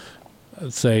 I'd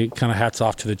say kind of hats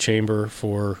off to the chamber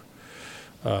for,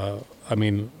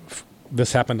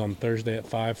 this happened on Thursday at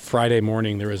 5. Friday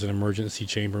morning, there was an emergency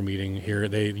chamber meeting here.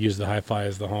 They used the Hi-Fi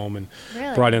as the home and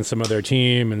Really? brought in some of their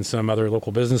team and some other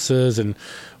local businesses. And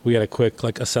we had a quick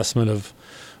assessment of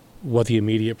what the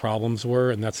immediate problems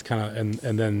were. And that's kind of,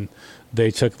 and then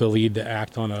they took the lead to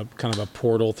act on a kind of a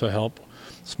portal to help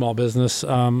small business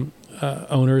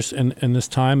owners in this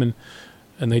time.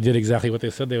 And they did exactly what they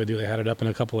said they would do. They had it up in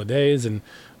a couple of days, and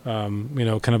kind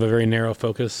of a very narrow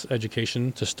focus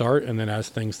education to start, and then as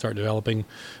things start developing,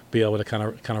 be able to kind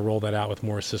of roll that out with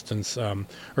more assistance,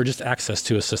 or just access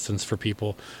to assistance for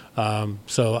people.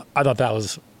 So I thought that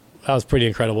was pretty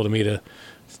incredible to me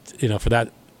to, for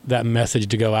that message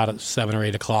to go out at 7 or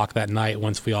 8 o'clock that night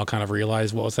once we all kind of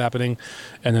realized what was happening,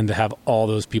 and then to have all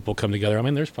those people come together. I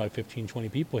mean, there's probably 15, 20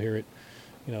 people here at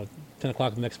 10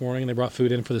 o'clock the next morning, and they brought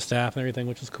food in for the staff and everything,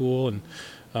 which was cool. And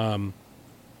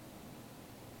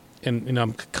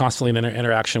I'm constantly in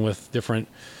interaction with different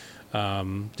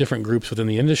groups within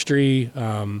the industry.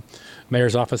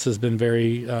 Mayor's office has been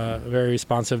very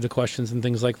responsive to questions and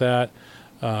things like that,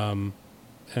 and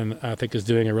I think is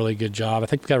doing a really good job. I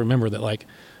think we got to remember that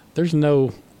there's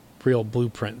no real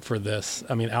blueprint for this.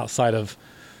 I mean, outside of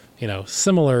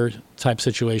similar type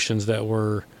situations that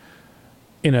were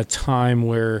in a time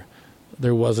where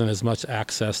there wasn't as much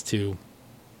access to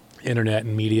internet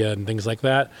and media and things like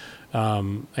that.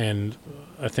 And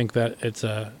I think that it's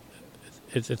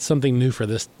something new for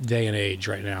this day and age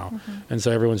right now. And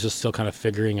so everyone's just still kind of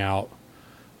figuring out,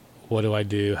 what do I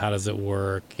do? How does it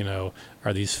work?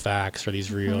 Are these facts? Are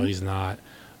these real? Are these not?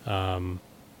 But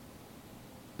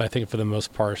I think for the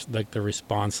most part, the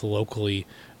response locally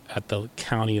at the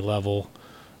county level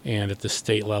and at the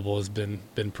state level has been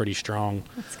pretty strong.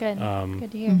 That's good.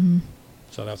 Good to hear. Mm-hmm.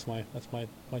 So that's my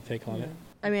take on it.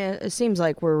 I mean, it seems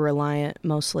like we're reliant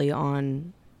mostly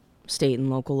on state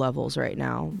and local levels right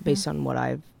now, based on what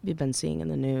I've been seeing in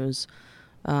the news.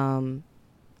 And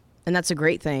that's a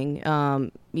great thing.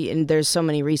 And there's so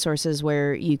many resources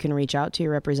where you can reach out to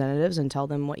your representatives and tell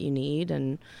them what you need.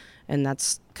 And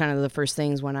that's kind of the first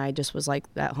things when I just was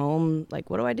at home,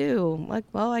 what do I do?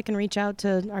 Well, I can reach out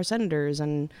to our senators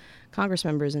and Congress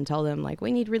members and tell them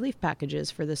we need relief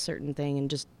packages for this certain thing, and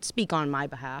just speak on my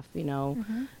behalf, and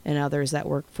others that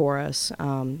work for us.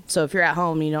 So if you're at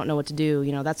home and you don't know what to do,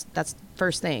 that's the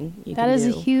first thing you can do. That is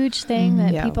a huge thing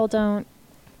that people don't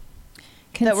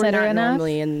consider that we're not enough.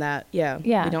 normally in that. Yeah.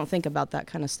 Yeah. We don't think about that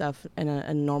kind of stuff in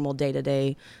a normal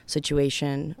day-to-day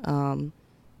situation.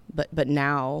 But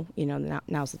now,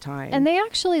 now's the time. And they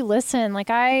actually listen.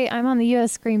 I'm on the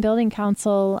U.S. Green Building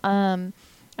Council.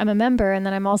 I'm a member, and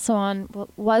then I'm also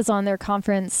was on their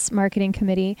conference marketing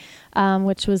committee,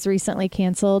 which was recently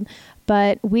canceled.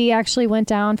 But we actually went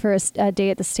down for a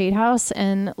day at the State House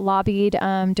and lobbied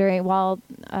while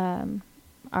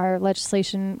our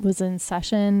legislation was in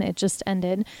session. It just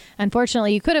ended.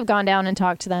 Unfortunately, you could have gone down and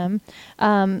talked to them.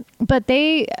 But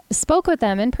they spoke with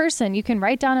them in person. You can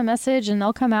write down a message and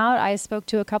they'll come out. I spoke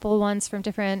to a couple of ones from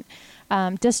different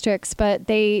districts, but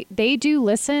they do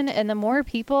listen. And the more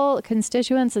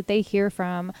constituents that they hear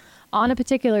from on a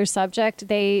particular subject,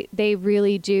 they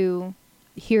really do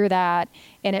hear that,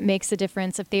 and it makes a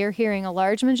difference. If they are hearing a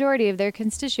large majority of their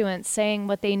constituents saying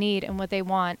what they need and what they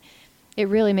want, it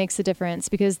really makes a difference,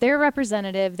 because they're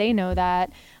representative. They know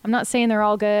that. I'm not saying they're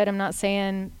all good. I'm not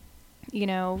saying,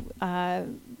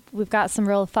 we've got some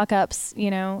real fuck ups,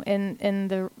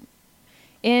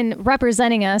 in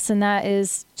representing us, and that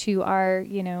is to our,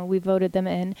 we voted them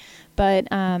in. But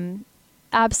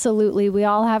absolutely, we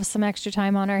all have some extra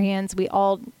time on our hands. We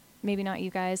all, maybe not you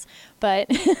guys, but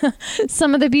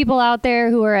some of the people out there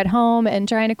who are at home and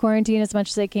trying to quarantine as much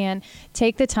as they can,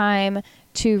 take the time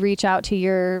to reach out to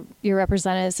your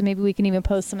representatives. And maybe we can even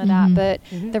post some of that. But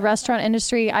the restaurant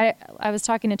industry, I was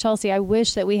talking to Chelsea, I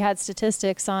wish that we had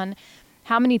statistics on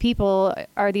how many people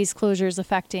are these closures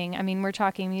affecting? I mean, we're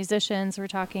talking musicians, we're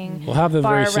talking We'll have them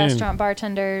bar, very soon. restaurant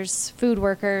bartenders, food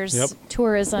workers, Yep.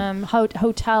 tourism,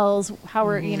 hotels. How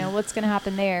are what's going to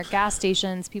happen there? Gas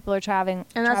stations, people are traveling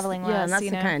traveling less. and that's you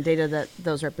the know? kind of data that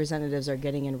those representatives are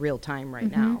getting in real time right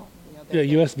Mm-hmm. now. Yeah,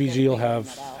 USBG will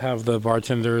have the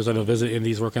bartenders and Visit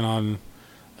Indies working on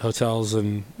hotels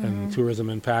and tourism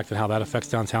impact and how that affects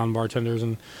downtown bartenders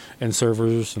and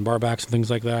servers and barbacks and things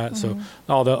like that. So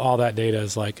all that data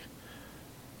is like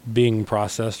being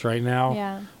processed right now.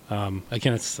 Yeah.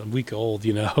 Again, it's a week old,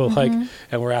 like,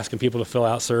 and we're asking people to fill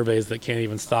out surveys that can't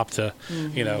even stop to,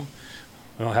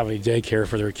 they don't have any daycare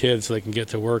for their kids so they can get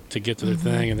to work to get to their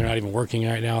thing, and they're not even working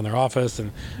right now in their office,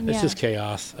 and it's Yeah. just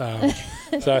chaos.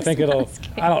 So I think I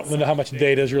don't know how much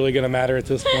data is really going to matter at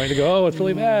this point to go, oh, it's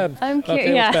really bad. I'm Okay,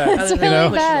 curious. Yeah, what's bad? it's Other really than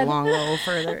push it bad. along a little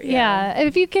further. Yeah.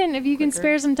 If you can Quicker.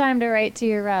 spare some time to write to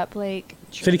your rep, like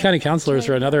City county councilors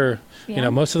are another, Yeah.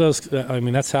 most of those,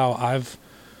 that's how I've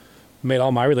made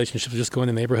all my relationships, just going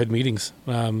to neighborhood meetings.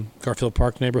 Garfield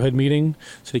Park neighborhood meeting,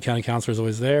 city county councilor is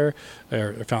always there,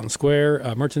 or Fountain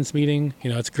Square, merchants meeting.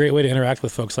 It's a great way to interact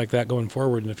with folks like that going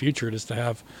forward in the future, just to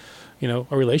have,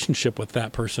 a relationship with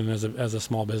that person as a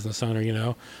small business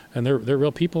owner, and they're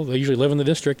real people. They usually live in the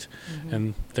district,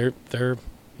 and they're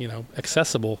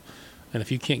accessible. And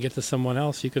if you can't get to someone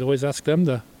else, you could always ask them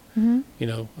to,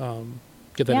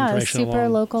 get that yeah, information super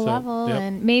along. local So, level. yep.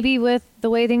 And maybe with the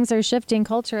way things are shifting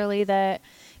culturally, that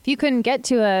if you couldn't get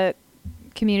to a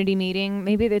community meeting,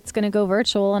 maybe it's going to go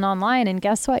virtual and online. And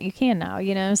guess what? You can now,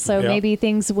 so Yeah. maybe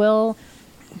things will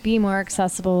be more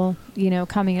accessible,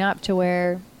 coming up to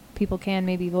where people can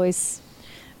maybe voice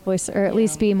or at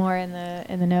least be more in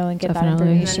the know and get Definitely. that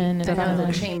information. And And then the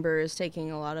kinda- chamber is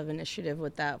taking a lot of initiative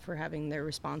with that for having their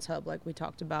response hub, like we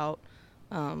talked about,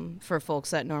 for folks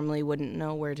that normally wouldn't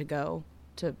know where to go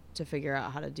to figure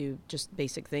out how to do just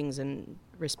basic things in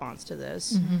response to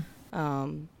this.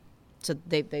 So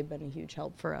they've been a huge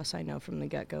help for us, I know, from the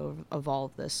get-go of all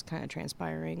of this kind of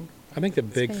transpiring. I think the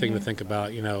big good thing to idea. think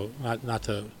about, not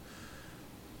to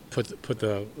put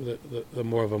the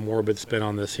more of a morbid spin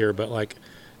on this here, but like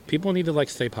people need to like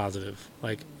stay positive.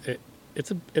 Like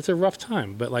it's a rough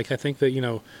time, but like I think that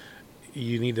you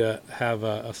need to have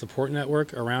a support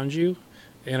network around you,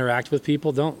 interact with people.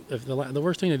 If the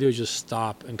worst thing to do is just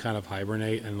stop and kind of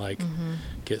hibernate and like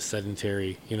get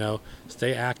sedentary.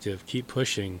 Stay active, keep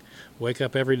pushing, wake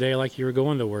up every day like you were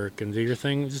going to work and do your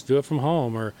thing. Just do it from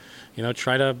home, or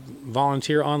try to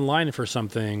volunteer online for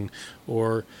something,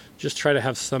 or just try to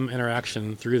have some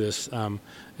interaction through this. And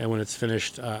when it's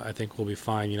finished, I think we'll be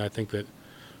fine. I think that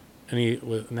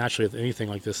naturally with anything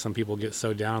like this, some people get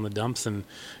so down in the dumps and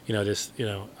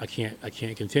I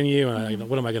can't continue, and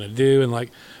what am I going to do? And like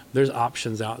there's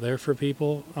options out there for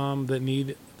people that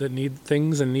need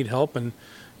things and need help, and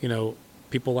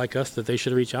people like us that they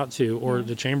should reach out to, or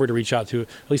the chamber to reach out to,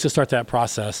 at least to start that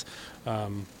process.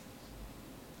 Kind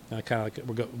of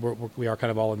like we are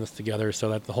kind of all in this together, so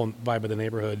that the whole vibe of the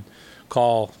neighborhood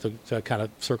call to kind of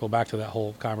circle back to that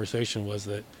whole conversation was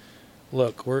that,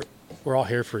 look, we're all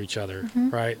here for each other,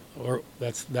 right? Or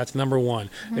that's number one.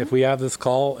 If we have this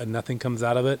call and nothing comes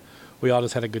out of it, we all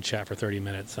just had a good chat for 30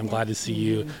 minutes. I'm glad to see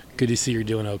you. Good to see you're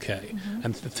doing okay.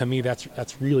 And to me,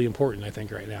 that's really important, I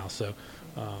think, right now. So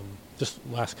just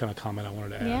last kind of comment I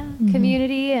wanted to add. Yeah,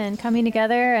 community and coming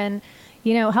together and,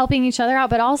 helping each other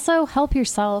out, but also help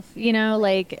yourself,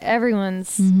 like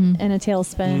everyone's in a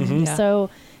tailspin. Yeah. So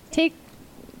take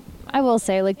a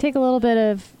little bit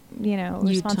of,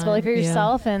 responsibility time, for yeah.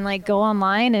 yourself and like go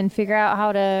online and figure out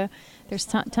how to, there's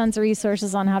tons of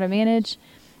resources on how to manage,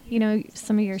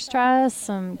 some of your stress,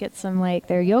 get some like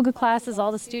their yoga classes.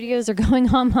 All the studios are going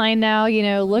online now,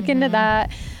 look into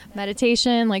that.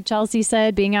 Meditation, like Chelsea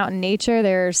said, being out in nature.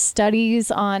 There are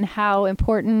studies on how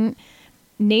important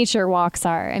nature walks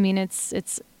are. I mean, it's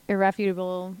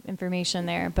irrefutable information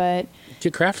there, but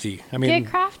Get crafty. I mean,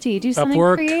 get crafty, do something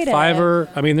Upwork, creative. Fiverr.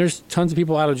 I mean, there's tons of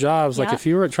people out of jobs. Like Yeah. if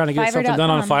you were trying to get something done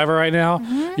on Fiverr.com. Fiverr right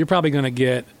now, you're probably going to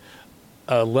get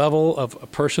a level of a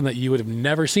person that you would have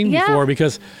never seen Yeah. before,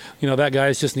 because that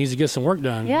guy just needs to get some work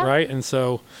done, Yeah. right? And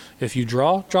so if you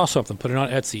draw something, put it on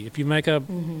Etsy. If you make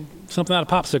something out of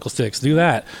popsicle sticks, do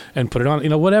that and put it on,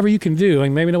 whatever you can do.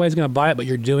 And maybe nobody's going to buy it, but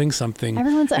you're doing something.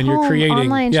 Everyone's at and home you're creating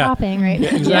online shopping right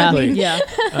now. Exactly.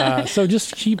 Yeah. So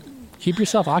just keep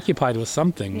yourself occupied with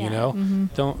something, Yeah.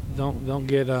 Don't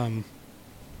get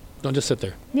don't just sit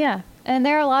there. Yeah. And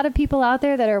there are a lot of people out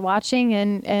there that are watching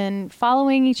and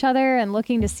following each other and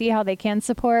looking to see how they can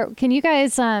support. Can you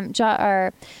guys,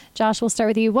 Josh, we'll start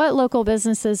with you. What local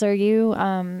businesses are you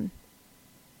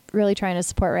really trying to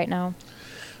support right now?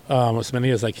 As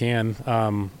many as I can.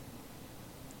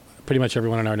 pretty much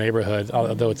everyone in our neighborhood,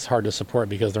 although it's hard to support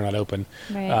because they're not open.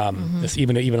 Right. It's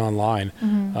even online.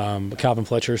 But Calvin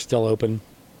Fletcher's still open.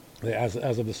 As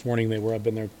of this morning, they were. I've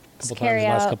been there a couple times in the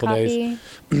last couple days.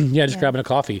 Yeah, just grabbing a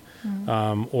coffee,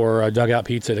 or a dugout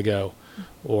pizza to go,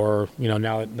 or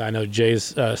now that I know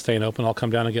Jay's staying open, I'll come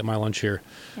down and get my lunch here.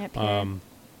 Yep,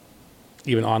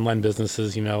 Even online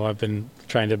businesses, I've been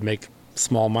trying to make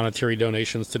small monetary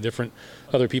donations to different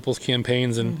other people's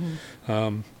campaigns and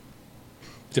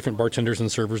different bartenders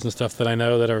and servers and stuff that I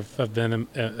know that have been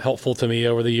helpful to me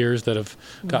over the years, that have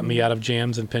gotten me out of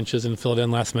jams and pinches and filled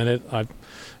in last minute. I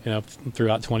threw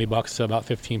out $20 to about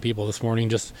 15 people this morning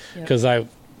just because I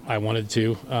wanted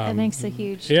to. It makes a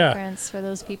huge yeah. difference for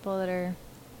those people that are.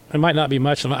 It might not be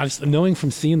much. I just knowing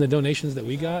from seeing the donations that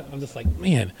we got, I'm just like,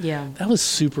 man, that was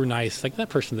super nice. Like, that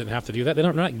person didn't have to do that.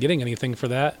 They're not getting anything for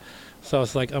that. So I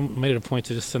was like, I made it a point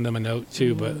to just send them a note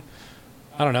too. But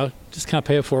I don't know, just kind of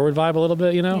pay it forward vibe a little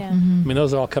bit, Yeah. I mean,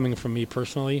 those are all coming from me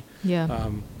personally.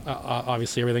 Yeah.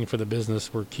 Obviously, everything for the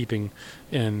business we're keeping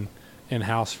in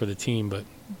house for the team, but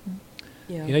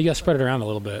you got to spread it around a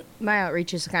little bit. My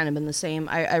outreach has kind of been the same.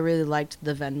 I really liked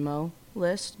the Venmo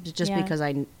list just because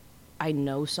I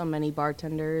know so many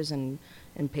bartenders and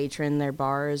patron their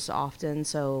bars often.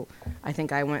 So I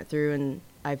think I went through and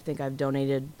I think I've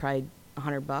donated probably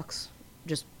 $100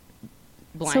 just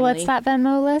blindly. So what's that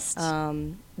Venmo list?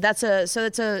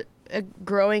 It's a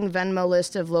growing Venmo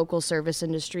list of local service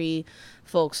industry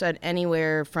folks at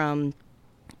anywhere from,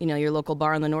 your local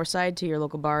bar on the north side to your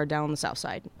local bar down on the south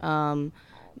side.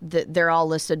 They're all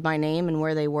listed by name and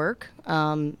where they work.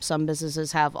 Some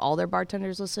businesses have all their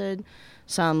bartenders listed.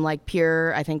 Some, like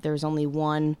Pure, I think there's only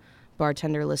one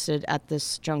bartender listed at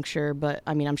this juncture, but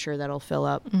I mean, I'm sure that'll fill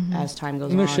up as time goes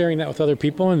on. And they're sharing that with other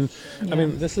people, and I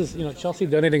mean, this is Chelsea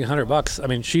donating $100. I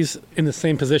mean, she's in the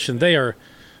same position they are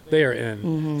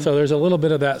in. So there's a little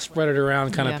bit of that, spread it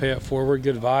around, kind of pay it forward,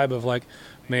 good vibe of like,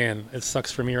 man, it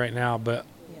sucks for me right now, but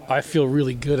I feel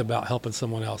really good about helping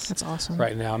someone else. That's awesome.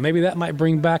 Right now. Maybe that might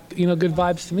bring back, good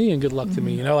vibes to me and good luck to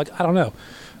me. Like, I don't know.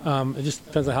 It just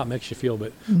depends on how it makes you feel.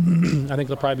 But I think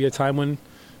there'll probably be a time when,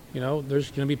 there's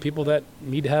going to be people that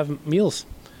need to have meals.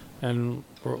 And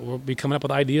we'll be coming up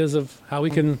with ideas of how we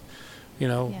can,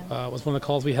 was one of the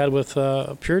calls we had with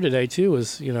Pure today, too,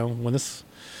 is, when this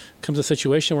comes a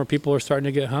situation where people are starting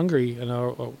to get hungry,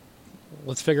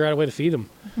 let's figure out a way to feed them.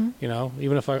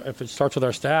 Even if it starts with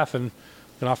our staff and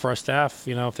can offer our staff,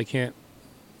 if they can't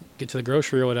get to the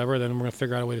grocery or whatever, then we're going to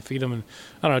figure out a way to feed them. And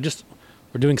I don't know, just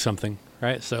we're doing something,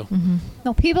 right? So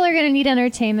No, people are going to need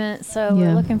entertainment, so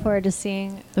we're looking forward to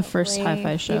seeing the first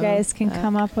hi-fi show. You guys can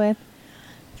come up with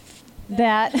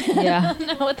that. Yeah. I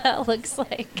don't know what that looks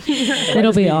like.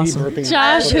 It'll be awesome.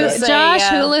 Josh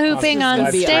hula hooping on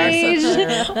That'd be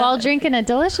stage while drinking a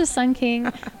delicious Sun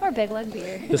King or Big Lug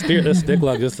beer. This Big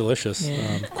Lug is delicious.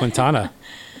 Quintana.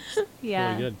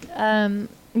 Yeah. Really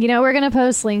good. We're going to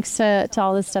post links to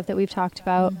all this stuff that we've talked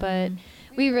about, but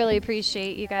we really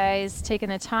appreciate you guys taking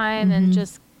the time and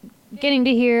just getting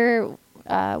to hear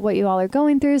what you all are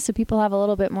going through, so people have a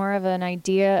little bit more of an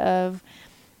idea of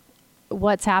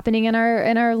what's happening in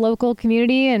our local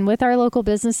community and with our local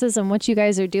businesses and what you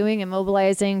guys are doing and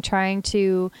mobilizing, trying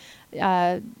to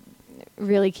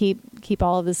really keep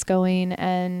all of this going.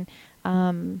 And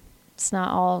it's not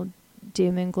all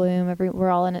doom and gloom. We're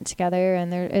all in it together,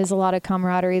 and there is a lot of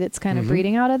camaraderie that's kind of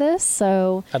breeding out of this.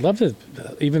 So I'd love to,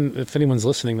 even if anyone's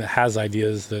listening that has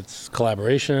ideas that's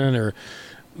collaboration, or,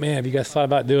 man, have you guys thought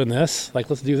about doing this? Like,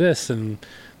 let's do this, and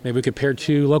maybe we could pair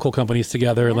two local companies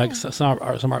together. Yeah. Like some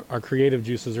of our creative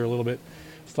juices are a little bit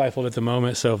stifled at the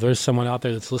moment. So if there's someone out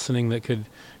there that's listening that could,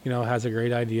 has a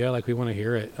great idea, like, we want to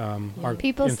hear it. Our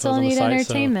people info's still on the need site,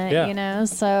 entertainment,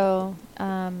 so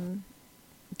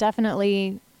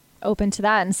definitely open to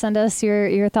that, and send us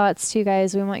your thoughts too,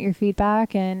 guys. We want your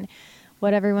feedback and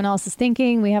what everyone else is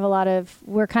thinking.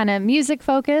 We're kind of music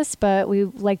focused, but we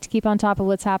like to keep on top of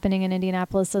what's happening in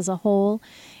Indianapolis as a whole.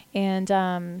 And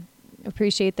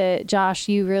appreciate that, Josh,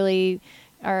 you really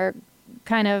are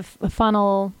kind of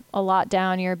funnel a lot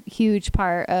down. You're a huge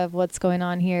part of what's going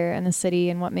on here in the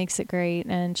city and what makes it great.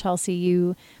 And Chelsea,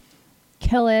 you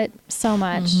kill it so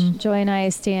much. Joy and I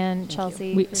stand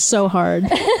Chelsea so hard.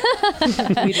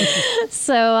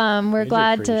 So we're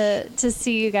glad to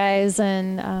see you guys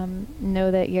and know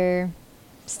that you're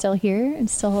still here and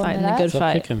still holding fighting it up. a good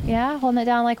fight. Yeah, holding it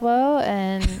down like whoa.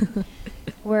 And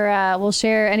we'll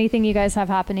share anything you guys have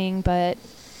happening, but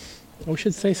we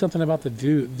should say something about the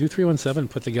Do 317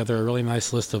 put together a really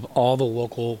nice list of all the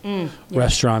local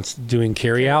restaurants doing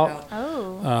carry out.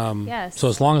 Yes. So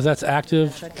as long as that's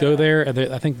active, go there. And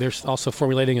I think they're also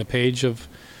formulating a page of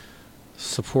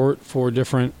support for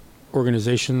different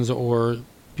organizations or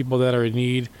people that are in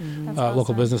need, That's local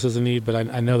awesome. businesses in need. But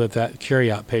I know that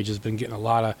carryout page has been getting a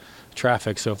lot of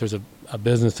traffic. So if there's a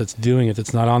business that's doing it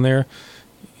that's not on there,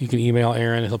 you can email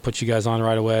Aaron. He'll put you guys on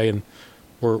right away, and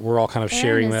we're all kind of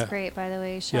sharing Aaron is that. great, by the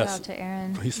way. Shout Yes. out to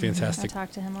Aaron. He's I fantastic.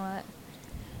 talk to him a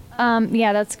lot.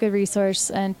 Yeah, that's a good resource,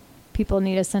 and people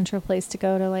need a central place to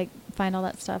go to like find all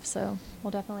that stuff. So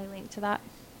we'll definitely link to that.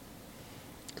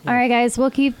 All right, guys,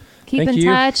 we'll keep Thank in you.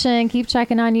 touch and keep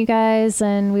checking on you guys,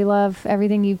 and we love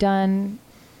everything you've done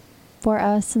for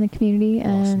us in the community.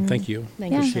 And Awesome. Thank you.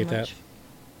 Thank Yeah. you so Appreciate much.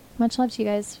 that. much love to you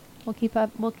guys. We'll keep up.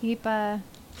 We'll keep.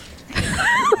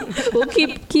 We'll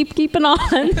keep keeping on.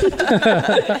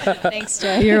 Thanks,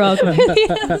 Jay. You're welcome.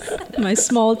 My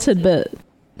small tidbit.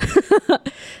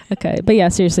 Okay, but yeah,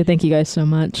 seriously, thank you guys so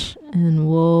much, and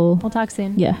we'll We'll talk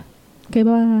soon. yeah. Okay,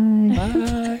 bye.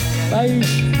 Bye.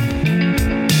 Bye.